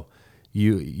 Oh,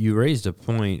 you raised a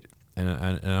point, and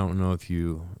I don't know if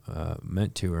you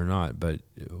meant to or not, but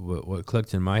what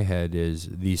clicked in my head is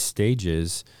these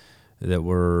stages that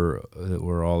we're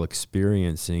all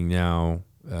experiencing now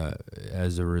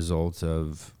as a result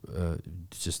of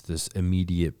just this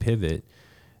immediate pivot.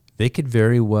 They could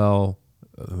very well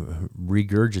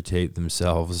regurgitate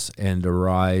themselves and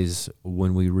arise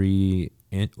when we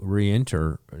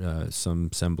re-enter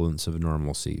some semblance of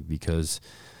normalcy, because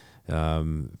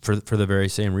for the very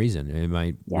same reason,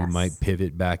 we might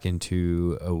pivot back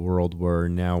into a world where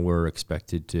now we're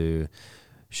expected to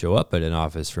show up at an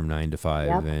office from 9 to 5,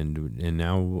 Yep. and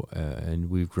now and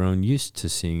we've grown used to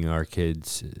seeing our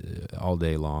kids all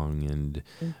day long, and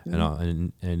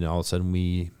all of a sudden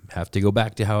we have to go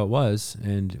back to how it was,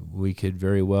 and we could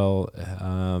very well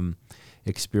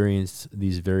experience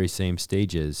these very same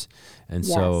stages. And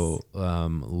so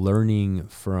learning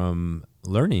from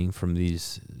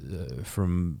these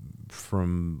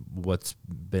from what's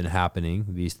been happening,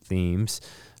 these themes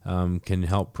can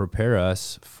help prepare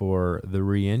us for the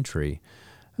reentry.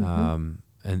 And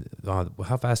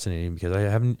how fascinating, because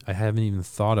I haven't even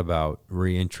thought about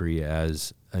reentry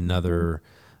as another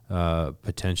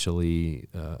potentially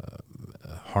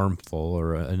harmful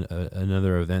or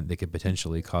another event that could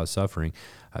potentially cause suffering.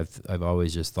 I've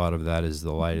always just thought of that as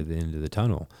the light at the end of the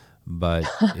tunnel, but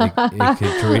it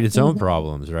could create its own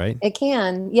problems, right? It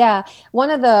can, yeah. One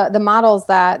of the models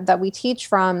that we teach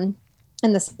from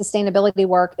in the sustainability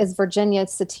work is Virginia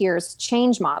Satir's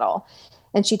change model.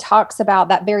 And she talks about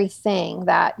that very thing,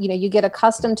 that, you get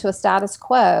accustomed to a status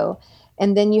quo,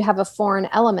 and then you have a foreign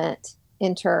element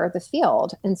enter the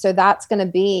field. And so that's going to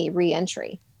be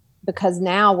reentry, because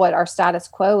now what our status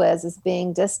quo is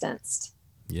being distanced.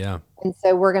 Yeah. And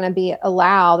so we're going to be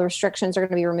allowed, the restrictions are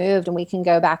going to be removed, and we can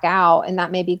go back out. And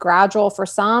that may be gradual for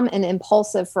some and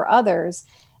impulsive for others.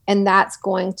 And that's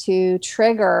going to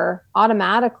trigger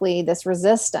automatically this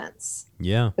resistance.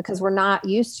 Yeah. Because we're not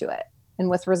used to it. And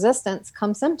with resistance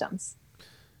come symptoms.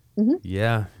 Mm-hmm.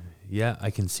 Yeah. Yeah. I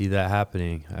can see that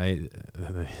happening.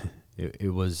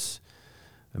 It was,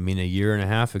 a year and a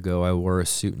half ago, I wore a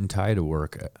suit and tie to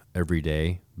work every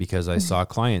day because I saw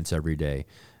clients every day.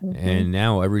 And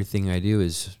now everything I do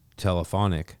is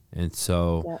telephonic. And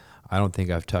so I don't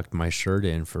think I've tucked my shirt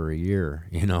in for a year.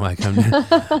 I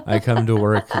come to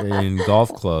work in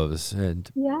golf clothes,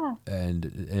 and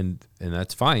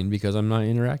that's fine because I'm not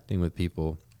interacting with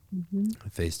people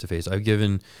face to face. I've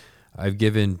given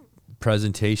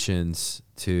presentations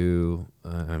to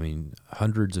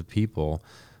hundreds of people,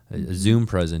 Zoom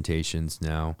presentations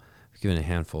now. I've given a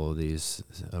handful of these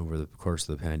over the course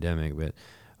of the pandemic, but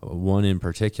one in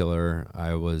particular,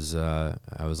 I was on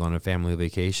a family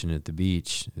vacation at the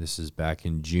beach. This is back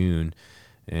in June,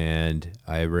 and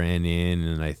I ran in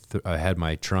and I had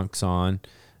my trunks on,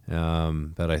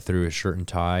 but I threw a shirt and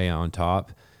tie on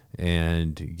top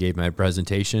and gave my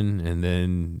presentation, and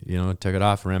then took it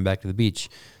off and ran back to the beach.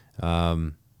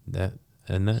 I'm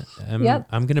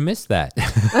gonna miss that.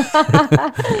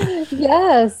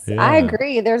 Yes, yeah. I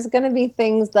agree. There's going to be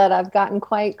things that I've gotten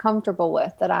quite comfortable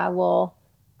with that I will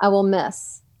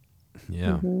miss.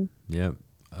 Yeah. Yeah.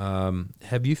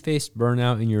 Have you faced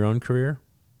burnout in your own career?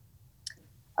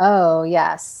 Oh,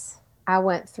 yes. I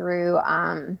went through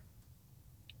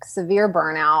severe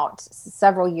burnout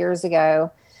several years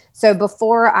ago. So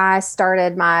before I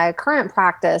started my current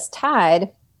practice,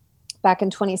 Tide, back in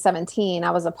 2017,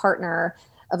 I was a partner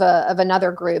of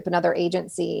another group, another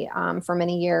agency for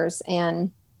many years.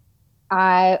 And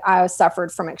I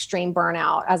suffered from extreme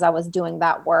burnout as I was doing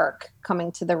that work,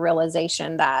 coming to the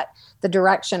realization that the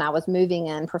direction I was moving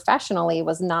in professionally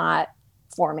was not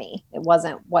for me. It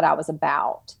wasn't what I was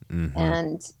about.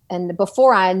 And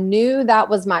before I knew that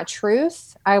was my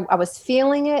truth, I was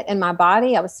feeling it in my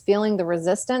body. I was feeling the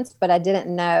resistance, but I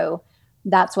didn't know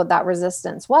that's what that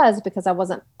resistance was, because I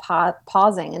wasn't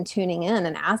pausing and tuning in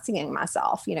and asking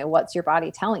myself, what's your body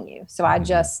telling you? So I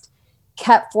just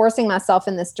kept forcing myself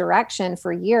in this direction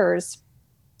for years,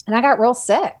 and I got real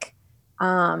sick.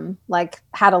 Had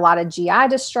a lot of GI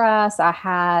distress. I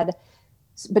had,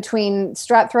 between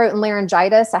strep throat and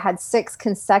laryngitis, I had 6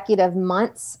 consecutive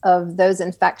months of those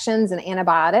infections and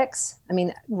antibiotics.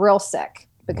 Real sick,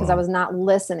 because Wow. I was not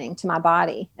listening to my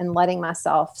body and letting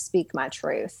myself speak my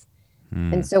truth.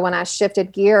 And so when I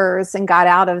shifted gears and got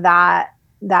out of that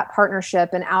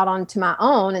partnership and out onto my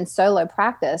own and solo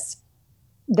practice,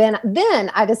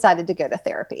 then I decided to go to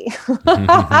therapy.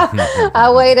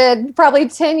 I waited probably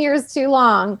 10 years too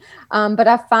long, but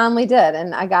I finally did.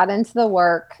 And I got into the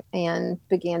work and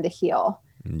began to heal.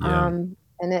 Yeah.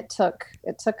 And it took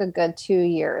a good 2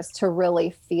 years to really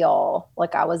feel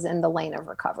like I was in the lane of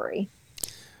recovery.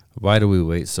 Why do we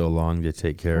wait so long to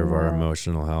take care of our Yeah.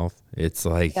 emotional health? It's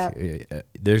like Yep.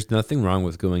 there's nothing wrong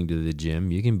with going to the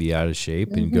gym. You can be out of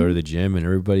shape and go to the gym and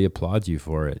everybody applauds you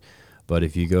for it. But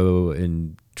if you go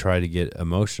and try to get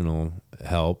emotional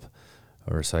help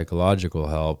or psychological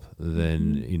help,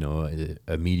 then,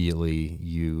 immediately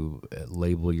you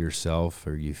label yourself,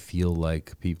 or you feel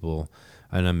like people,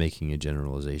 and I'm making a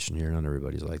generalization here, not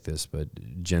everybody's like this, but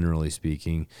generally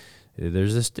speaking,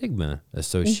 there's a stigma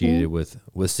associated with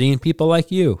seeing people like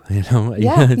you,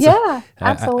 Yeah. It's Yeah.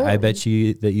 Absolutely. I bet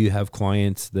you that you have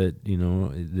clients that,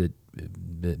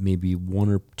 that maybe one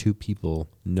or two people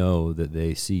know that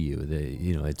they see you.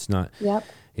 It's not, Yep.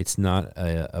 it's not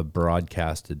a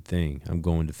broadcasted thing. I'm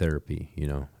going to therapy,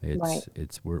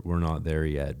 Right. we're not there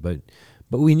yet, but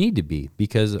we need to be,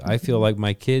 because I feel like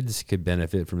my kids could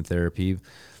benefit from therapy,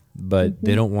 but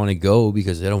they don't want to go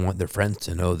because they don't want their friends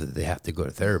to know that they have to go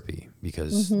to therapy,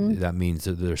 because that means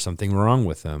that there's something wrong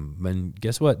with them. And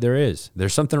guess what? There's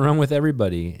something wrong with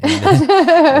everybody.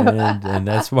 And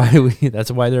that's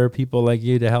why there are people like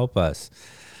you to help us.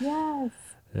 Yes.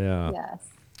 Yeah. Yes.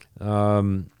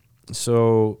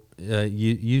 So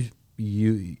you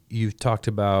talked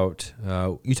about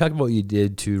what you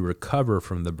did to recover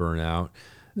from the burnout.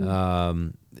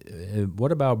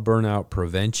 What about burnout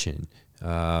prevention?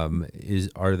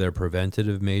 Are there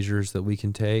preventative measures that we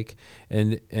can take?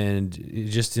 And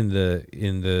just in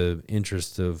the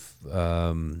interest of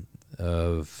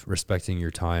respecting your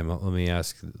time, let me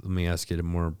ask it a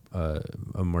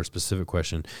more specific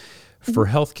question. For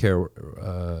healthcare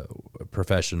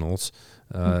professionals,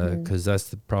 because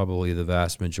that's probably the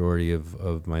vast majority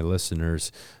of my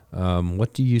listeners,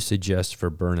 what do you suggest for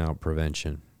burnout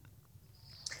prevention?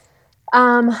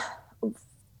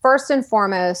 First and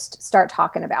foremost, start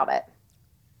talking about it.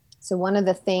 So one of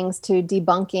the things to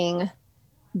debunking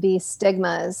the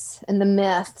stigmas and the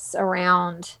myths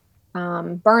around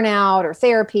burnout or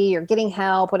therapy or getting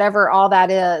help, whatever all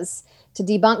that is, to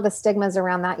debunk the stigmas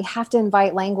around that, you have to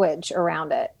invite language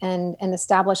around it and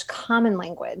establish common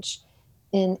language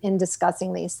in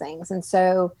discussing these things. And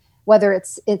so whether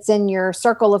it's in your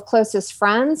circle of closest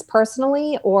friends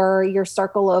personally, or your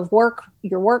circle of work,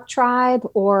 your work tribe,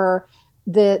 or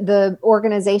the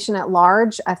organization at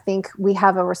large, I think we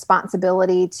have a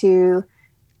responsibility to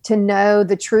know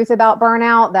the truth about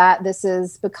burnout, that this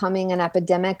is becoming an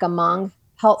epidemic among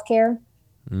healthcare.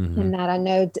 And that I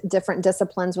know different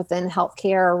disciplines within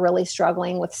healthcare are really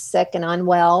struggling with sick and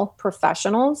unwell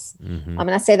professionals. I mean,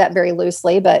 I say that very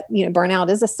loosely, but burnout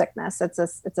is a sickness. It's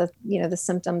the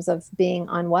symptoms of being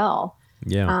unwell.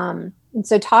 Yeah. And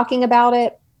so talking about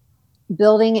it,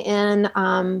 building in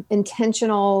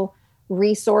intentional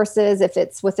resources. If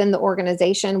it's within the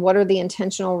organization, what are the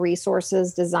intentional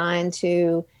resources designed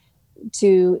to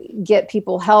get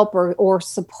people help or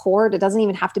support? It doesn't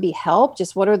even have to be help.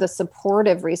 Just what are the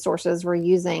supportive resources we're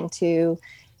using to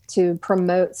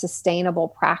promote sustainable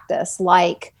practice?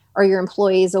 Like, are your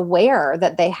employees aware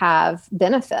that they have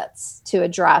benefits to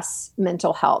address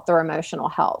mental health or emotional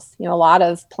health? A lot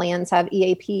of plans have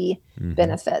EAP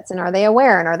benefits, and are they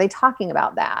aware, and are they talking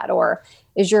about that? Or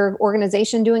is your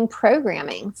organization doing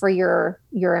programming for your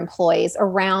employees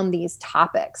around these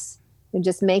topics? And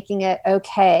just making it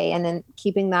okay, and then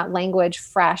keeping that language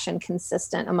fresh and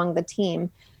consistent among the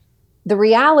team. The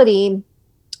reality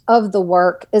of the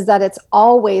work is that it's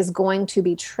always going to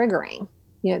be triggering.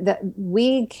 That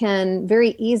we can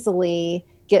very easily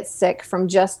get sick from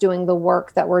just doing the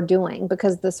work that we're doing,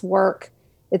 because this work,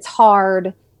 it's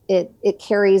hard. It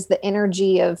carries the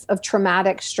energy of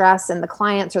traumatic stress in the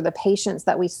clients or the patients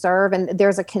that we serve. And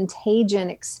there's a contagion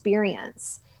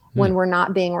experience when we're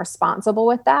not being responsible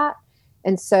with that.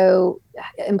 And so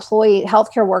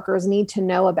healthcare workers need to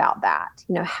know about that,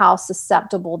 how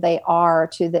susceptible they are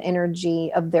to the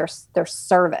energy of their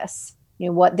service,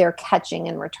 what they're catching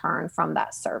in return from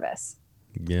that service.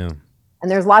 Yeah.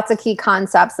 And there's lots of key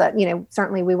concepts that,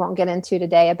 certainly we won't get into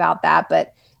today about that,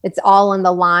 but it's all in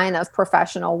the line of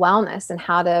professional wellness and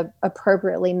how to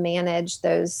appropriately manage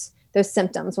those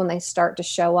symptoms when they start to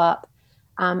show up.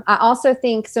 I also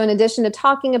think, so in addition to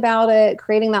talking about it,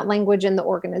 creating that language in the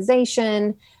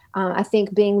organization, I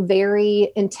think being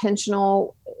very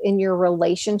intentional in your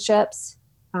relationships.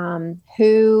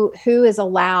 Who is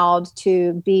allowed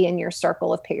to be in your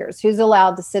circle of peers? Who's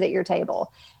allowed to sit at your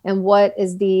table? And what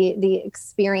is the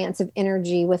experience of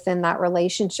energy within that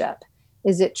relationship?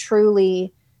 Is it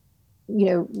truly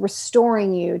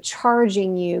restoring you,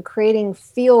 charging you, creating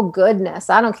feel goodness.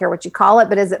 I don't care what you call it,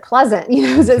 but is it pleasant?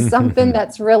 Is it something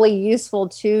that's really useful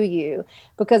to you?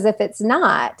 Because if it's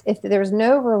not, if there's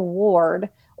no reward,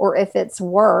 or if it's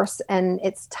worse and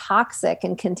it's toxic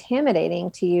and contaminating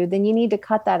to you, then you need to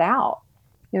cut that out.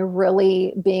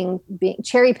 Really being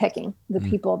cherry picking the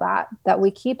people that we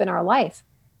keep in our life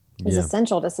is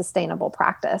essential to sustainable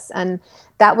practice. And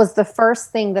that was the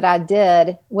first thing that I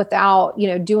did without,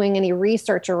 doing any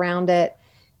research around it.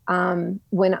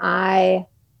 When I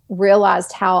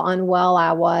realized how unwell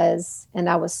I was and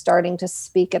I was starting to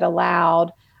speak it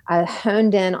aloud, I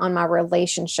honed in on my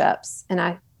relationships, and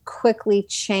I quickly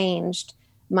changed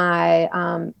my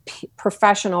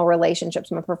professional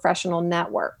relationships, my professional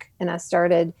network. And I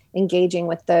started engaging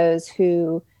with those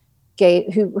who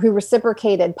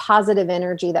reciprocated positive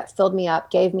energy that filled me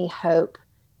up, gave me hope,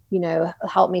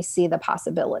 helped me see the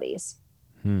possibilities.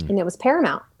 And it was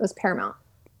paramount. That's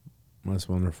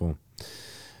wonderful.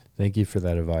 Thank you for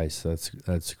that advice.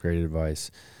 That's great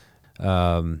advice.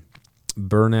 Burnout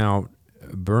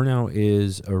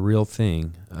is a real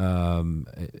thing.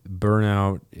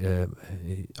 Burnout,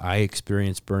 I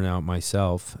experienced burnout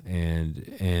myself,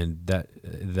 and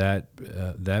that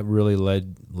really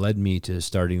led me to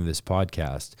starting this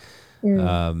podcast.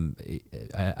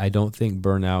 I don't think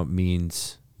burnout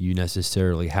means you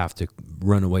necessarily have to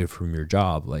run away from your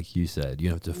job, like you said.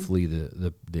 You have to flee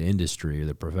the industry or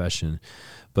the profession,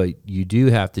 but you do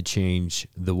have to change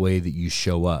the way that you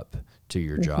show up to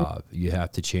your job. You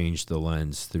have to change the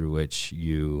lens through which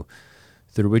you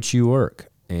work.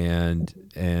 And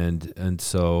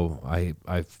so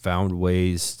I found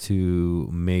ways to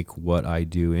make what I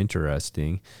do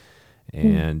interesting,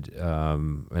 and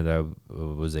I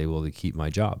was able to keep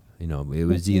my job.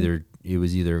 It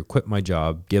was either quit my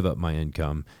job, give up my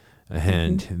income,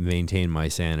 and maintain my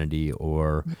sanity,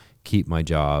 or keep my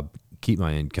job, keep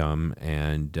my income,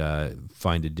 and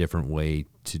find a different way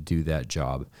to do that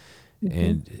job.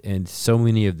 And so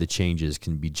many of the changes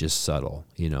can be just subtle.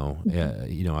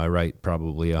 I write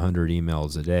probably 100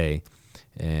 emails a day,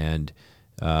 and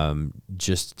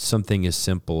just something as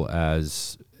simple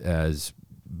as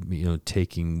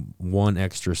taking one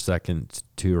extra second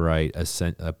to write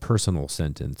a personal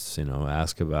sentence.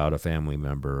 Ask about a family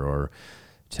member, or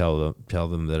tell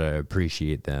them that I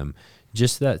appreciate them.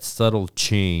 Just that subtle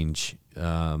change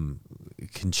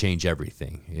can change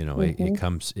everything.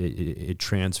 It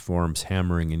transforms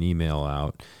hammering an email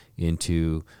out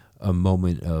into a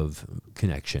moment of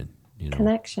connection.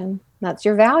 Connection. That's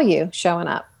your value showing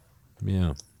up.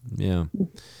 Yeah.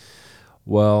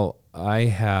 Well, I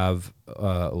have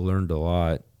learned a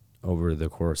lot over the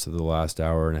course of the last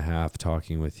hour and a half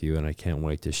talking with you, and I can't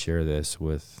wait to share this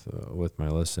with my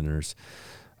listeners.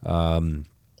 I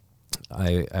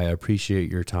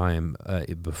appreciate your time.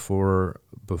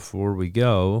 Before we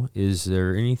go, is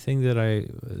there anything that I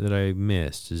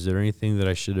missed? Is there anything that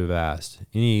I should have asked?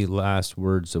 Any last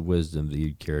words of wisdom that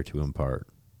you'd care to impart?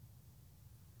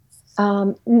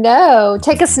 No.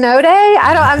 Take a snow day.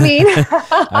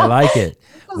 I like it.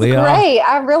 This was great.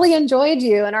 I really enjoyed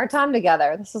you and our time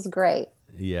together. This was great.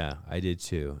 Yeah, I did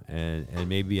too. And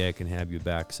maybe I can have you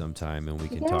back sometime, and we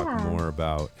can talk more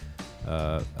about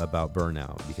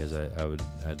burnout, because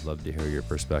I'd love to hear your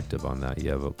perspective on that.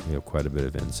 You have quite a bit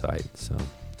of insight. So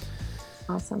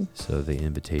awesome. So the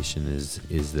invitation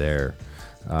is there.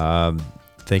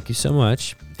 Thank you so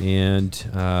much, and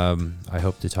I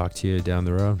hope to talk to you down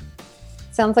the road.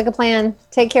 Sounds like a plan.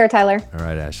 Take care, Tyler. All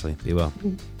right, Ashley. Be well.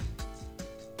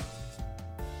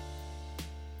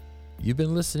 You've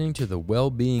been listening to the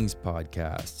Well-Beings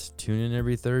Podcast. Tune in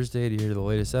every Thursday to hear the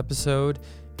latest episode.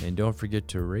 And don't forget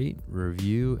to rate,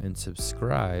 review, and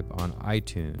subscribe on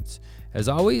iTunes. As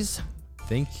always,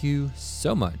 thank you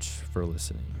so much for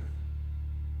listening.